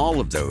has all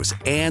of those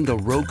and the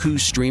Roku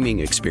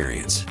streaming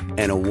experience.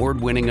 An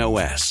award-winning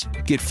OS.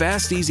 Get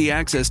fast, easy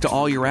access to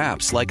all your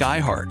apps like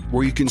iHeart,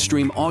 where you can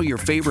stream all your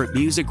favorite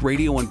music,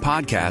 radio, and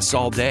podcasts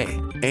all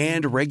day.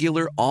 And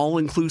regular,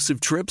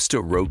 all-inclusive trips to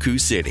Roku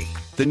City.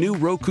 The new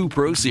Roku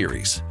Pro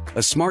Series.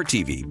 A smart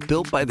TV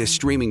built by the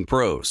streaming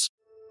pros.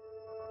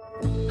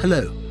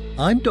 Hello,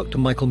 I'm Dr.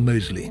 Michael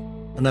Mosley,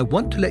 and I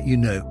want to let you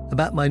know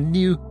about my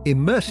new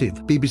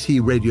immersive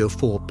BBC Radio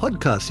 4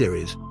 podcast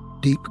series,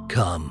 Deep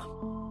Calm.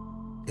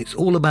 It's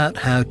all about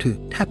how to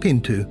tap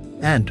into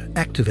and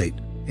activate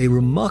a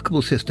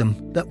remarkable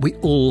system that we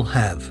all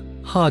have,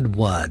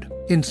 hardwired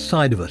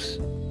inside of us,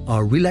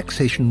 our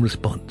relaxation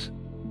response.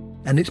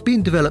 And it's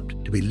been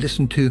developed to be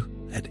listened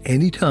to at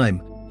any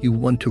time you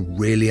want to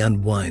really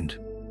unwind.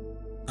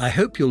 I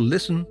hope you'll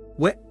listen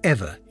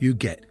wherever you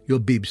get your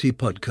BBC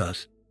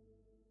podcasts.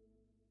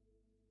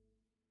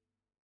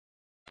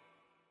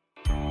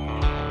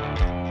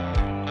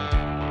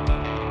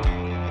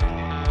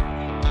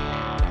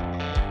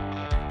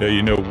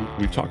 Yeah,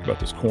 we talked about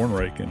this corn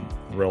rake and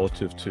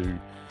relative to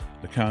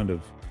the kind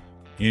of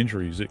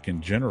injuries it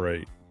can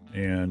generate.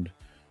 And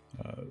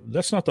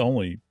that's not the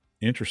only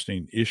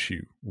interesting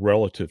issue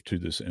relative to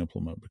this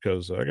implement,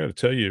 because I got to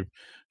tell you,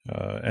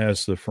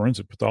 as the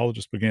forensic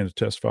pathologist began to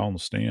testify on the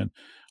stand,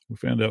 we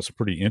found out some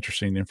pretty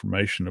interesting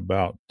information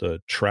about the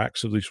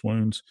tracks of these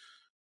wounds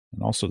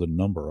and also the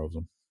number of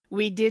them.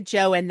 We did,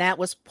 Joe, and that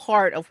was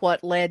part of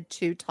what led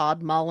to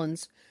Todd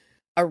Mullins'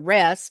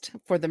 arrest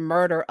for the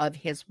murder of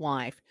his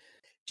wife.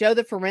 Joe,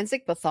 the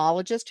forensic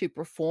pathologist who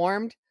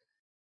performed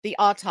the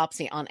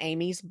autopsy on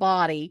Amy's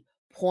body,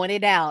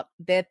 pointed out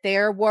that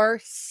there were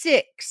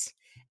 6,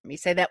 let me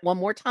say that one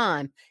more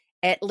time,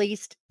 at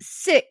least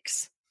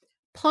 6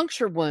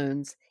 puncture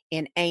wounds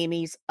in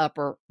Amy's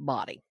upper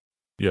body.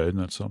 Yeah, isn't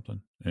that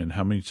something? And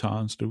how many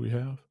tines do we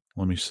have?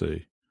 Let me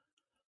see.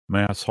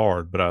 Math's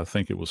hard, but I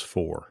think it was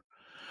 4.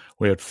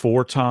 We had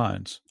 4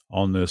 tines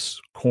on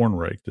this corn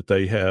rake that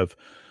they have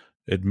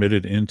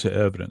admitted into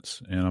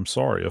evidence. And I'm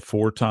sorry, a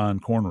 4-tine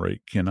corn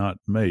rake cannot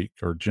make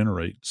or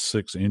generate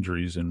 6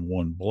 injuries in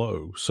one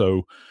blow.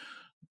 So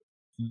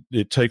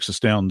it takes us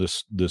down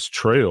this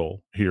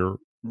trail here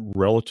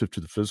relative to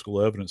the physical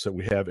evidence that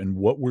we have and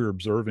what we're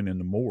observing in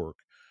the morgue.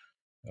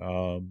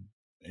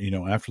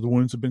 After the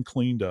wounds have been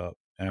cleaned up,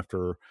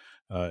 after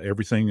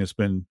everything has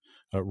been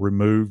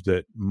removed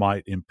that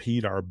might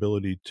impede our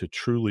ability to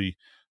truly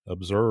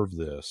observe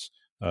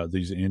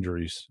these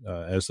injuries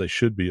as they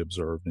should be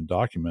observed and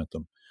document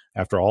them.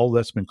 After all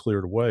that's been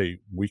cleared away,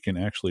 we can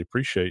actually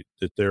appreciate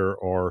that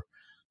there are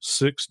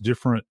 6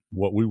 different,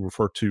 what we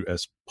refer to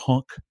as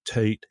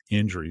punctate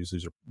injuries.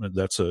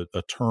 That's a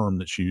term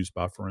that's used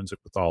by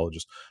forensic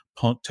pathologists.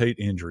 Punctate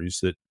injuries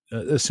that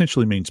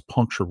essentially means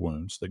puncture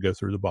wounds that go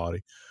through the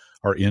body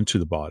or into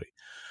the body.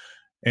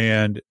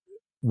 And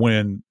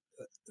when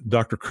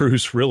Dr.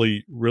 Cruz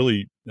really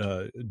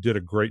did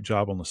a great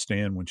job on the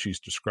stand when she's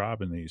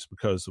describing these,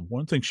 because the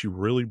one thing she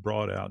really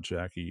brought out,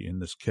 Jackie, in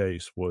this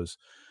case was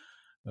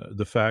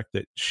the fact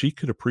that she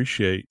could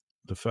appreciate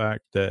the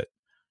fact that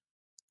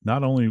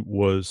not only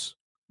was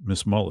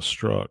Miss Mullis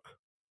struck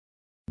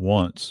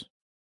once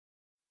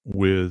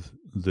with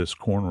this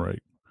corn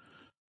rake,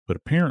 but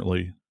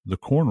apparently the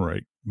corn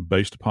rake,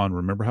 based upon,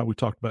 remember how we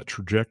talked about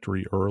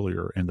trajectory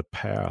earlier and the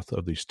path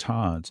of these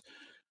tines,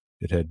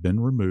 it had been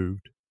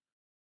removed.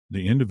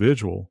 The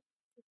individual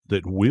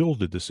that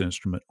wielded this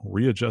instrument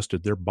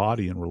readjusted their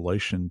body in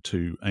relation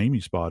to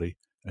Amy's body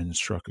and then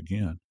struck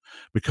again,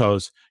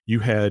 because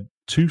you had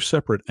 2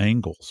 separate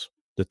angles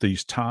that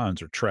these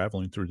tines are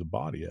traveling through the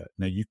body at.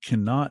 Now you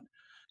cannot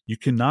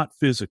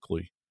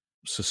physically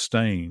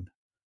sustain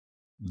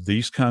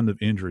these kind of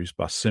injuries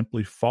by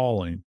simply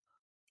falling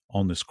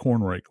on this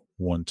corn rake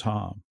one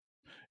time.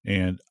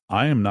 And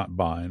I am not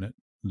buying it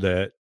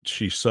that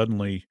she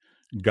suddenly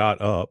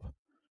got up,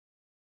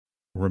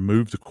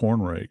 removed the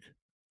corn rake,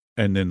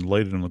 and then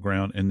laid it on the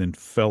ground and then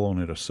fell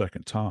on it a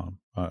second time.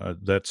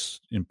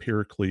 That's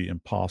empirically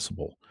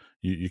impossible.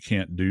 You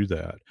can't do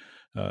that.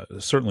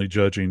 Certainly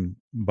judging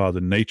by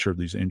the nature of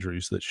these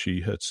injuries that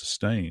she had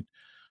sustained.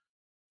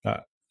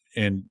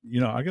 And,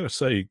 I got to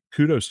say,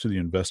 kudos to the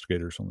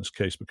investigators on this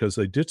case, because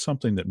they did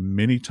something that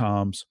many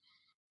times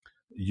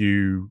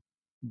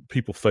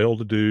people fail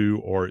to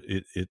do, or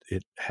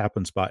it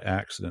happens by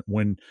accident.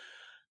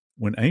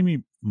 When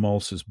Amy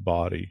Mullis's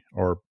body,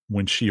 or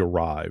when she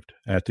arrived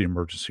at the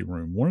emergency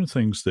room, one of the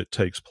things that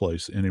takes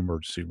place in the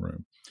emergency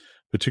room,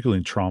 particularly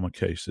in trauma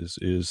cases,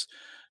 is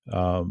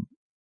the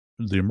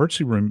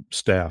emergency room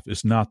staff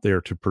is not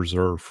there to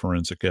preserve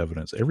forensic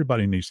evidence.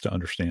 Everybody needs to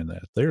understand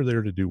that. They're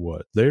there to do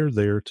what? They're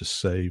there to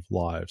save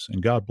lives,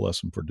 and God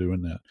bless them for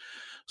doing that.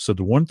 So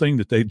the one thing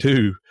that they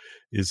do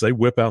is they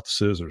whip out the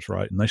scissors,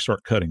 right? And they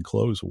start cutting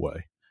clothes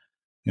away.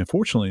 And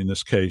fortunately, in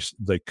this case,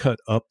 they cut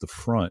up the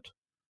front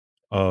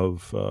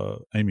of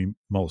Amy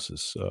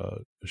Mullis's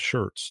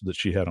shirts that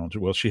she had on.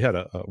 Well, she had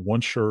a one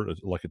shirt,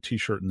 like a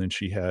T-shirt, and then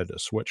she had a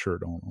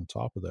sweatshirt on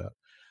top of that.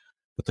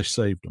 But they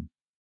saved them.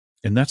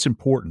 And that's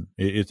important.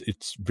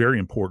 It's very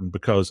important,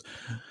 because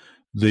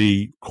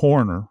the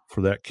coroner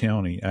for that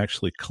county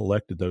actually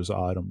collected those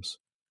items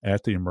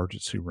at the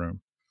emergency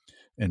room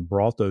and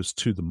brought those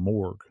to the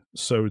morgue,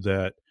 so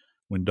that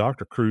when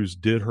Dr. Cruz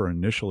did her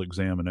initial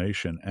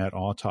examination at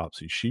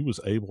autopsy, she was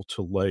able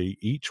to lay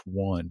each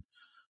one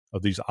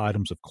of these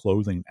items of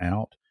clothing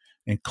out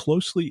and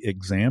closely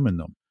examine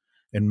them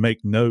and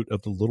make note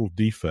of the little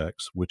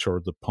defects, which are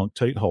the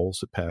punctate holes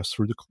that pass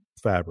through the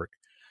fabric,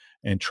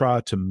 and try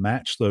to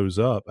match those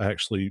up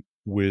actually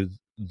with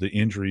the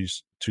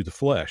injuries to the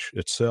flesh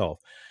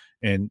itself.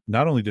 And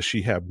not only does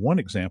she have one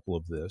example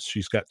of this,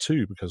 she's got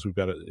 2, because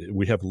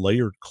we have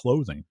layered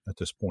clothing at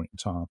this point in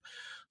time.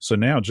 So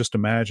now just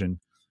imagine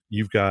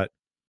you've got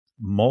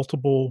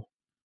multiple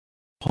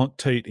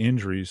punctate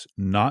injuries,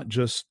 not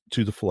just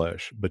to the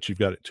flesh, but you've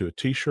got it to a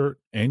T-shirt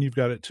and you've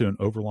got it to an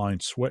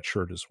overlined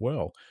sweatshirt as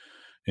well.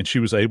 And she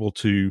was able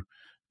to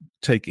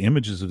take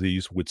images of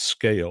these with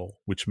scale,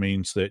 which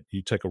means that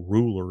you take a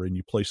ruler and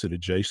you place it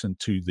adjacent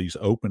to these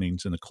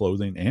openings in the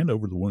clothing and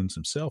over the wounds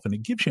themselves. And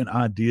it gives you an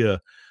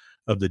idea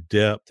of the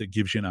depth. It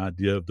gives you an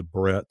idea of the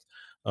breadth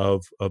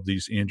of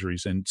these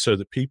injuries. And so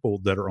that people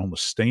that are on the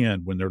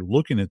stand, when they're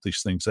looking at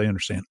these things, they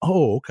understand,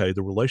 oh, okay,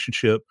 the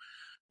relationship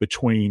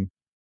between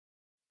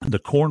the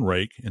corn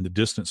rake and the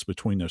distance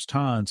between those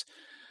tines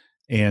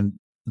and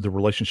the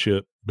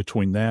relationship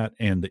between that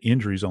and the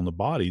injuries on the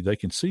body, they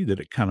can see that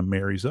it kind of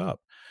marries up.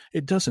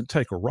 It doesn't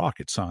take a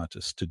rocket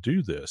scientist to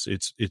do this.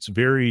 It's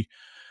very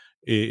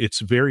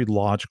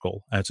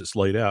logical as it's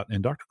laid out.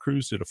 And Dr.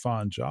 Cruz did a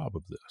fine job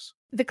of this.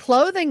 The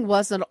clothing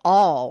wasn't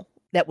all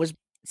that was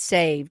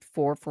saved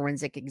for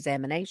forensic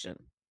examination.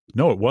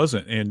 No, it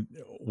wasn't. And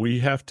we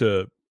have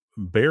to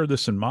bear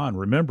this in mind.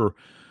 Remember,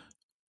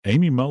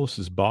 Amy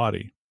Mullis's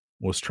body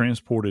was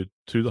transported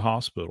to the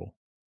hospital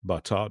by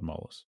Todd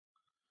Mullis.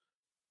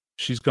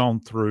 She's gone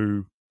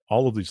through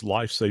all of these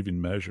life-saving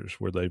measures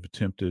where they've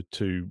attempted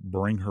to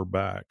bring her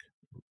back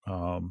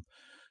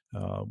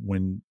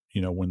when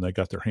they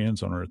got their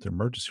hands on her at the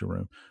emergency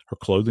room. Her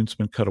clothing's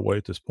been cut away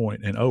at this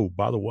point. And, oh,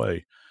 by the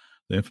way,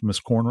 the infamous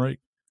corn rake,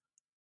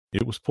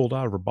 it was pulled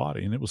out of her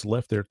body and it was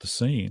left there at the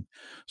scene.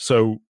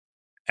 So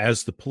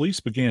as the police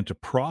began to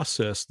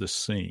process this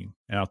scene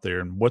out there,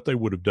 and what they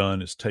would have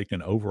done is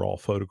taken overall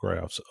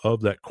photographs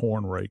of that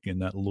corn rake in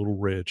that little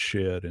red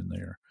shed in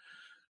there.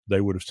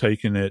 They would have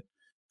taken it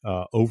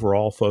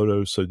overall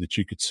photos so that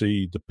you could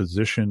see the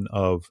position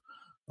of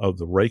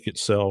the rake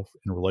itself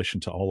in relation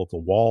to all of the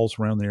walls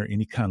around there,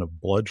 any kind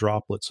of blood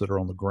droplets that are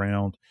on the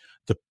ground,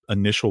 the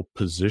initial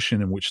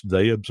position in which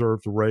they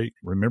observed the rake.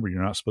 Remember,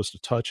 you're not supposed to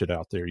touch it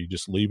out there. You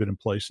just leave it in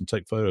place and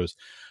take photos.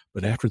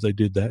 But after they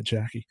did that,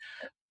 Jackie,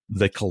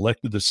 they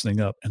collected this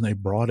thing up and they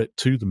brought it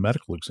to the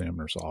medical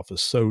examiner's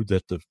office so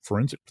that the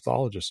forensic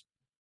pathologist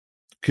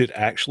could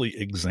actually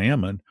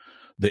examine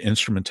the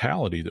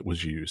instrumentality that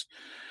was used.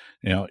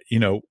 Now,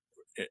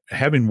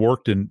 having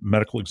worked in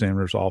medical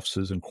examiners'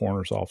 offices and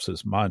coroner's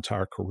offices my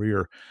entire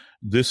career,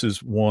 this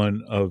is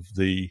one of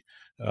the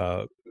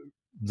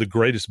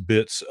greatest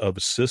bits of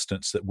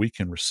assistance that we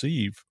can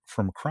receive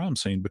from a crime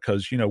scene,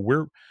 because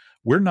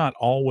we're not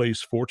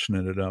always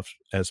fortunate enough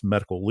as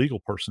medical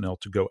legal personnel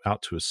to go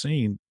out to a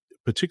scene,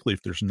 particularly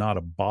if there's not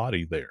a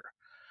body there.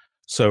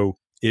 So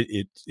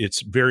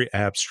it's very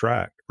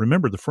abstract.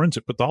 Remember, the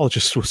forensic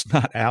pathologist was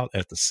not out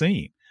at the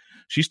scene.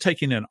 She's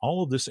taking in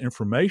all of this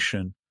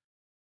information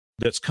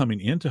that's coming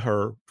into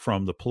her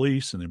from the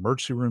police and the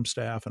emergency room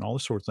staff and all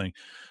this sort of thing.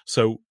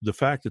 So the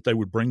fact that they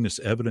would bring this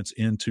evidence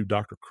into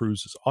Dr.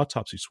 Cruz's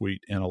autopsy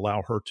suite and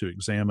allow her to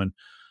examine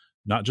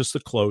not just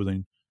the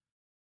clothing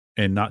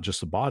and not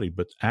just the body,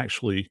 but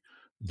actually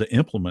the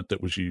implement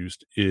that was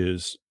used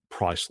is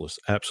priceless,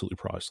 absolutely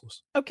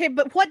priceless. Okay,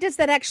 but what does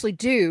that actually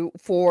do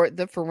for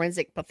the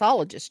forensic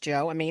pathologist,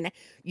 Joe? I mean,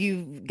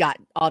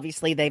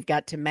 obviously they've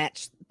got to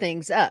match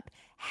things up.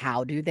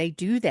 How do they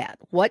do that?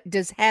 What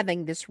does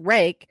having this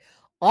rake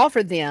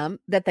offer them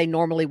that they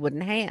normally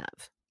wouldn't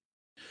have?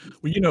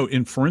 Well,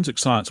 in forensic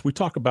science, we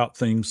talk about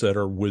things that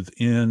are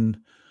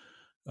within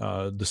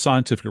the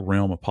scientific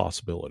realm of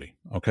possibility.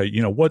 Okay,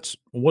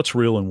 what's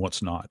real and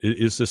what's not.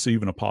 Is this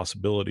even a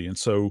possibility? And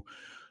so,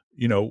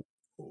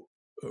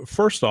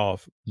 first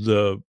off,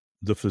 the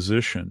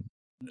physician,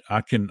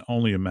 I can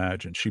only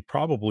imagine she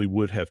probably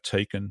would have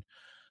taken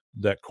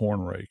that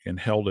corn rake and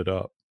held it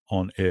up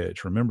on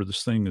edge. Remember,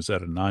 this thing is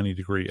at a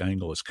 90-degree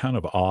angle. It's kind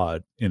of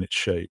odd in its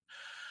shape.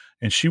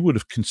 And she would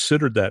have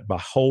considered that by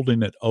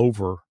holding it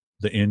over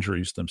the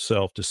injuries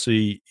themselves to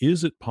see,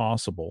 is it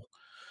possible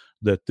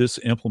that this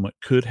implement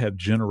could have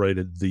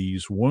generated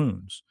these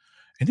wounds?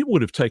 And it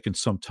would have taken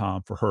some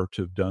time for her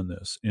to have done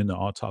this in the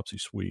autopsy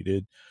suite.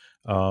 It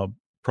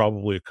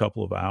probably a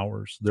couple of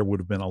hours. There would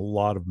have been a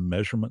lot of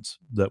measurements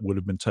that would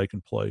have been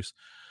taking place.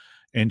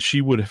 And she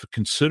would have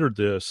considered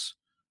this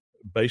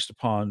based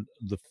upon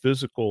the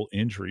physical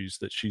injuries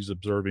that she's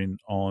observing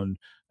on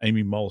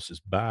Amy Mullis's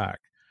back,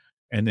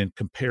 and then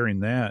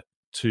comparing that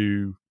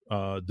to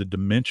the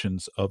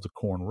dimensions of the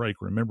corn rake.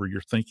 Remember,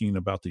 you're thinking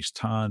about these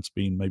tines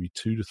being maybe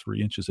 2 to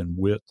 3 inches in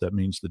width. That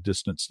means the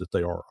distance that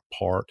they are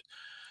apart,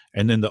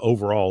 and then the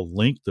overall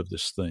length of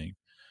this thing.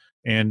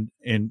 And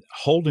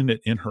holding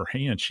it in her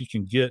hand, she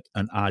can get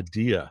an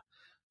idea.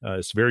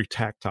 It's very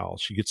tactile.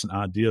 She gets an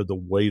idea of the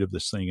weight of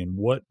this thing and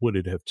what would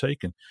it have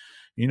taken.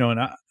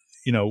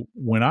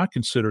 When I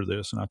consider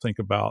this and I think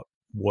about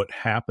what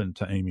happened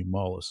to Amy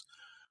Mullis,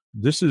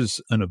 this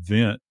is an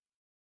event,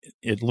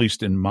 at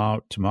least to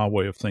my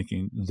way of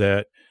thinking,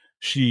 that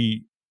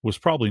she was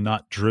probably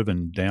not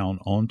driven down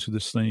onto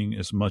this thing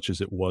as much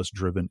as it was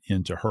driven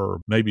into her.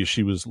 Maybe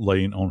she was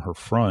laying on her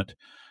front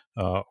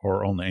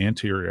or on the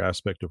anterior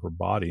aspect of her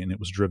body, and it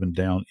was driven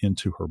down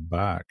into her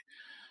back.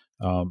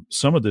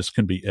 Some of this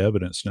can be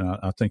evidenced, and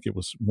I think it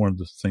was one of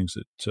the things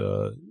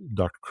that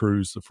Dr.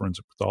 Cruz, the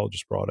forensic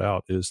pathologist, brought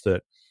out, is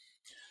that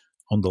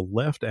on the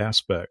left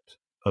aspect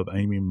of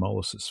Amy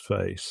Mullis's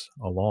face,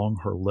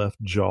 along her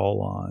left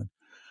jawline,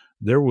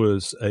 there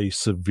was a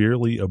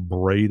severely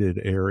abraded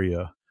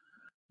area,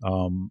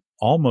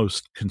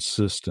 almost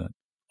consistent,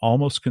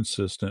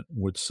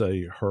 would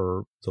say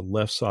the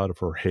left side of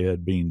her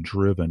head being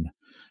driven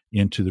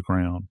into the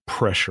ground,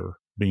 pressure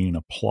being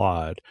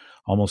applied,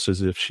 almost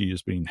as if she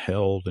is being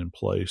held in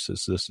place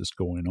as this is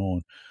going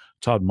on.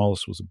 Todd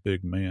Mullis was a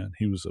big man.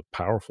 He was a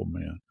powerful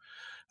man.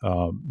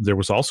 There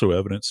was also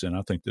evidence, and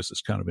I think this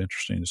is kind of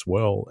interesting as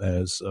well,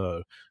 as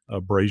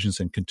abrasions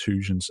and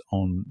contusions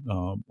on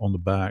the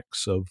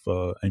backs of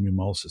Amy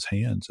Mullis's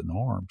hands and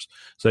arms.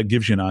 So that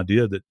gives you an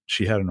idea that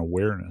she had an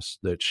awareness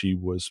that she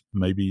was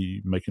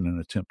maybe making an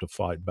attempt to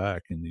fight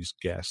back in these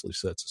ghastly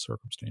sets of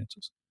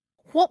circumstances.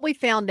 What we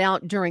found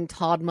out during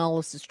Todd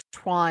Mullis's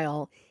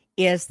trial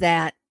is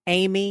that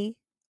Amy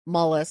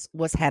Mullis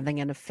was having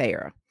an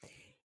affair.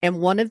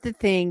 And one of the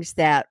things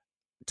that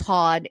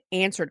Todd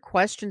answered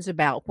questions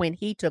about when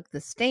he took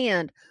the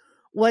stand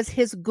was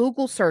his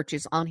Google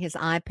searches on his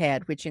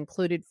iPad, which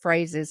included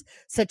phrases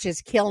such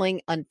as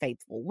killing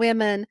unfaithful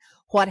women,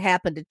 what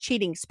happened to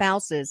cheating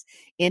spouses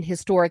in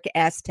historic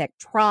Aztec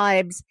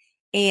tribes,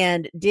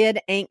 and did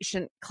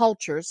ancient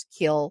cultures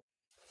kill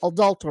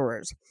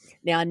adulterers?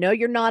 Now, I know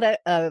you're not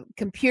a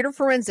computer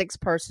forensics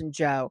person,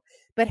 Joe,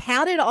 but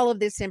how did all of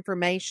this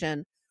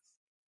information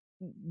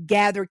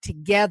gather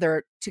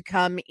together to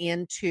come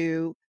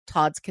into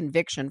Todd's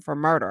conviction for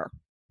murder?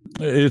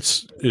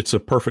 It's a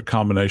perfect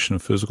combination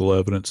of physical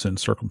evidence and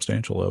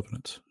circumstantial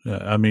evidence.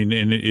 I mean,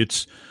 and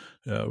it's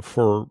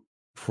for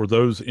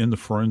those in the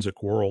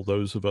forensic world,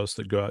 those of us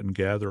that go out and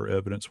gather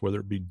evidence, whether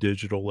it be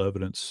digital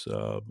evidence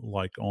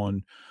like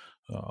on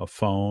a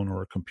phone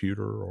or a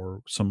computer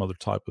or some other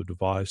type of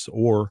device,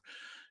 or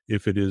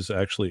if it is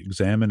actually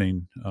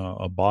examining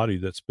a body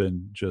that's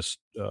been just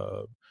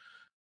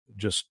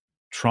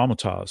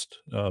traumatized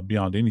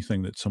beyond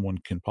anything that someone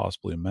can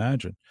possibly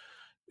imagine.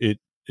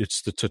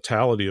 It's the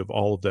totality of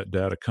all of that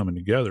data coming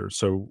together.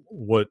 So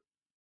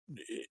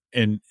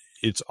and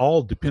it's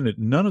all dependent.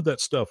 None of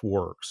that stuff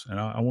works. And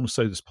I want to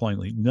say this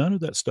plainly. None of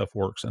that stuff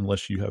works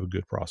unless you have a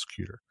good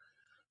prosecutor,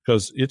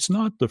 because it's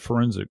not the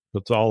forensic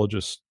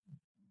pathologist's,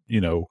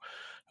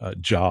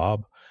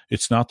 job.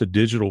 It's not the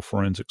digital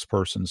forensics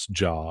person's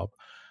job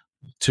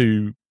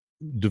to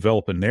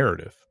develop a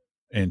narrative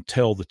and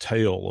tell the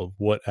tale of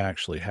what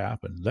actually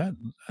happened.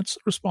 That's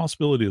the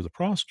responsibility of the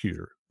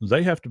prosecutor.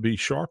 They have to be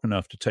sharp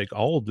enough to take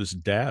all of this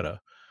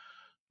data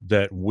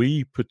that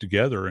we put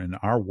together in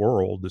our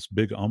world, this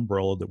big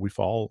umbrella that we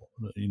fall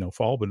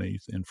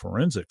beneath in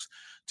forensics,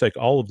 take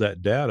all of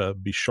that data,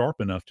 be sharp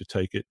enough to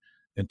take it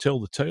and tell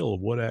the tale of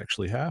what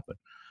actually happened.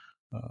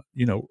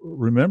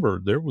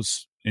 Remember, there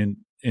was in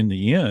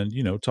the end,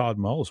 Todd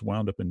Mullis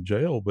wound up in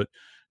jail, but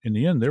in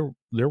the end,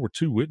 there were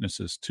two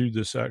witnesses to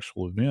this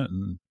actual event,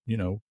 and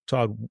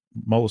Todd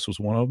Mullis was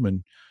one of them,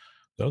 and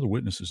the other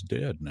witness is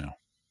dead now.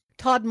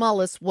 Todd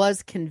Mullis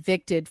was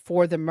convicted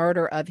for the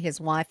murder of his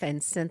wife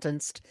and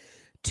sentenced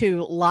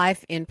to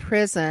life in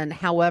prison.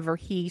 However,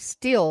 he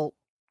still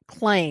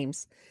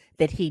claims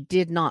that he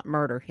did not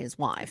murder his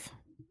wife.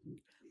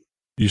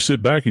 You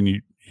sit back and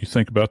you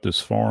think about this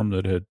farm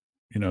that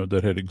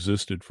had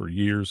existed for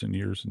years and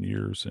years and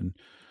years, and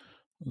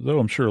though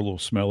I'm sure a little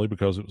smelly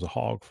because it was a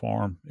hog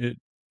farm,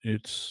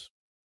 it's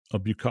a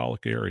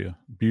bucolic area,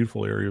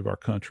 beautiful area of our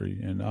country,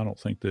 and I don't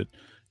think that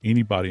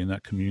anybody in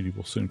that community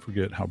will soon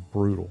forget how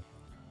brutal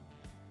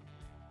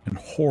and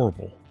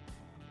horrible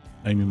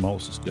Amy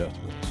Mullis's death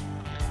was.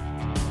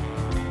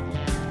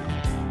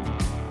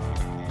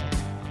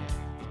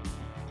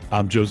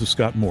 I'm Joseph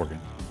Scott Morgan,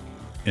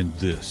 and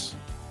this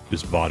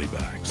is Body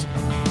Bags.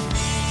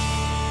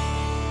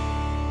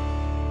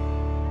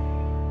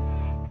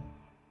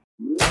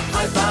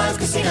 High Five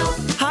Casino.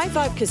 High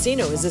Five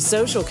Casino is a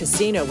social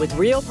casino with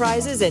real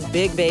prizes and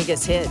big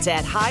Vegas hits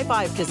at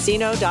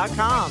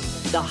highfivecasino.com.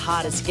 The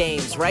hottest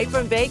games right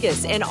from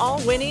Vegas, and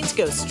all winnings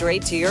go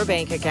straight to your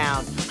bank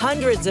account.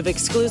 Hundreds of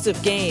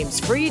exclusive games,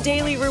 free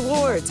daily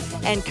rewards,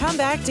 and come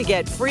back to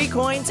get free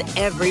coins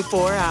every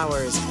 4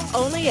 hours.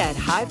 Only at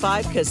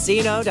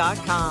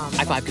highfivecasino.com.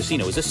 High Five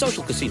Casino is a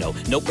social casino.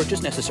 No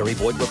purchase necessary.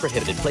 Void where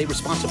prohibited. Play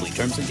responsibly.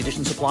 Terms and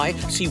conditions apply.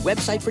 See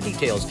website for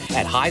details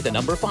at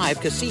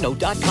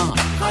high5casino.com.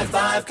 High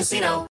Five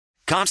Casino.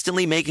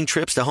 Constantly making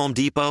trips to Home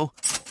Depot?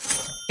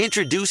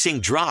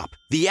 Introducing Drop,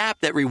 the app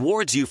that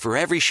rewards you for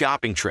every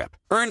shopping trip.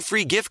 Earn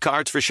free gift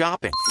cards for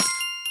shopping.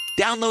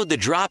 Download the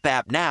Drop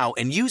app now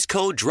and use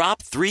code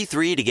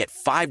DROP33 to get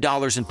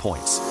 $5 in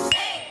points.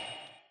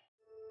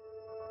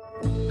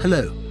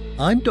 Hello,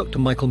 I'm Dr.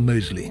 Michael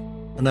Mosley,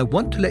 and I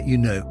want to let you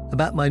know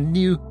about my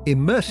new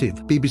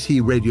immersive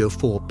BBC Radio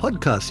 4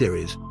 podcast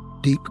series,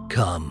 Deep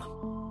Calm.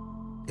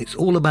 It's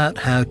all about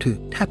how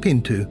to tap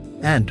into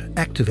and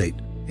activate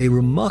a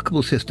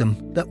remarkable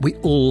system that we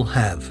all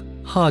have,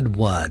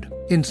 hardwired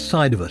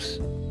inside of us,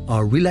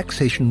 our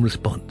relaxation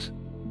response.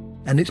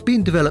 And it's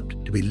been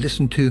developed to be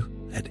listened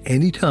to at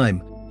any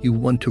time you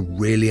want to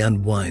really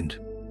unwind.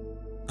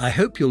 I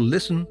hope you'll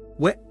listen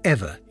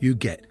wherever you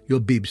get your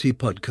BBC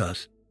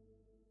podcasts.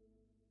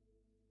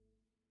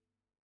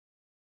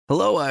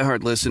 Hello,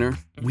 iHeart listener.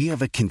 We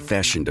have a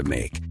confession to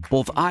make.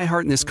 Both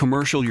iHeart and this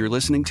commercial you're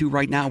listening to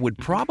right now would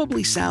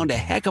probably sound a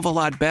heck of a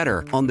lot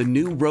better on the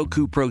new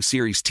Roku Pro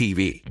Series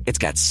TV. It's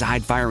got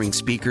side-firing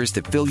speakers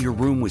that fill your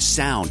room with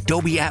sound,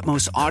 Dolby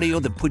Atmos audio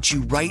that puts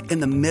you right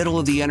in the middle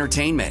of the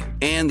entertainment,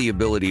 and the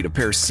ability to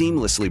pair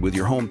seamlessly with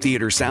your home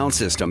theater sound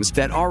systems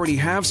that already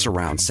have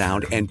surround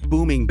sound and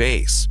booming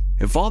bass.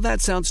 If all that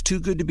sounds too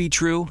good to be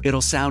true,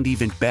 it'll sound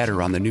even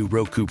better on the new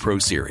Roku Pro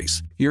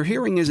Series. Your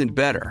hearing isn't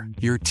better,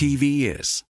 your TV is.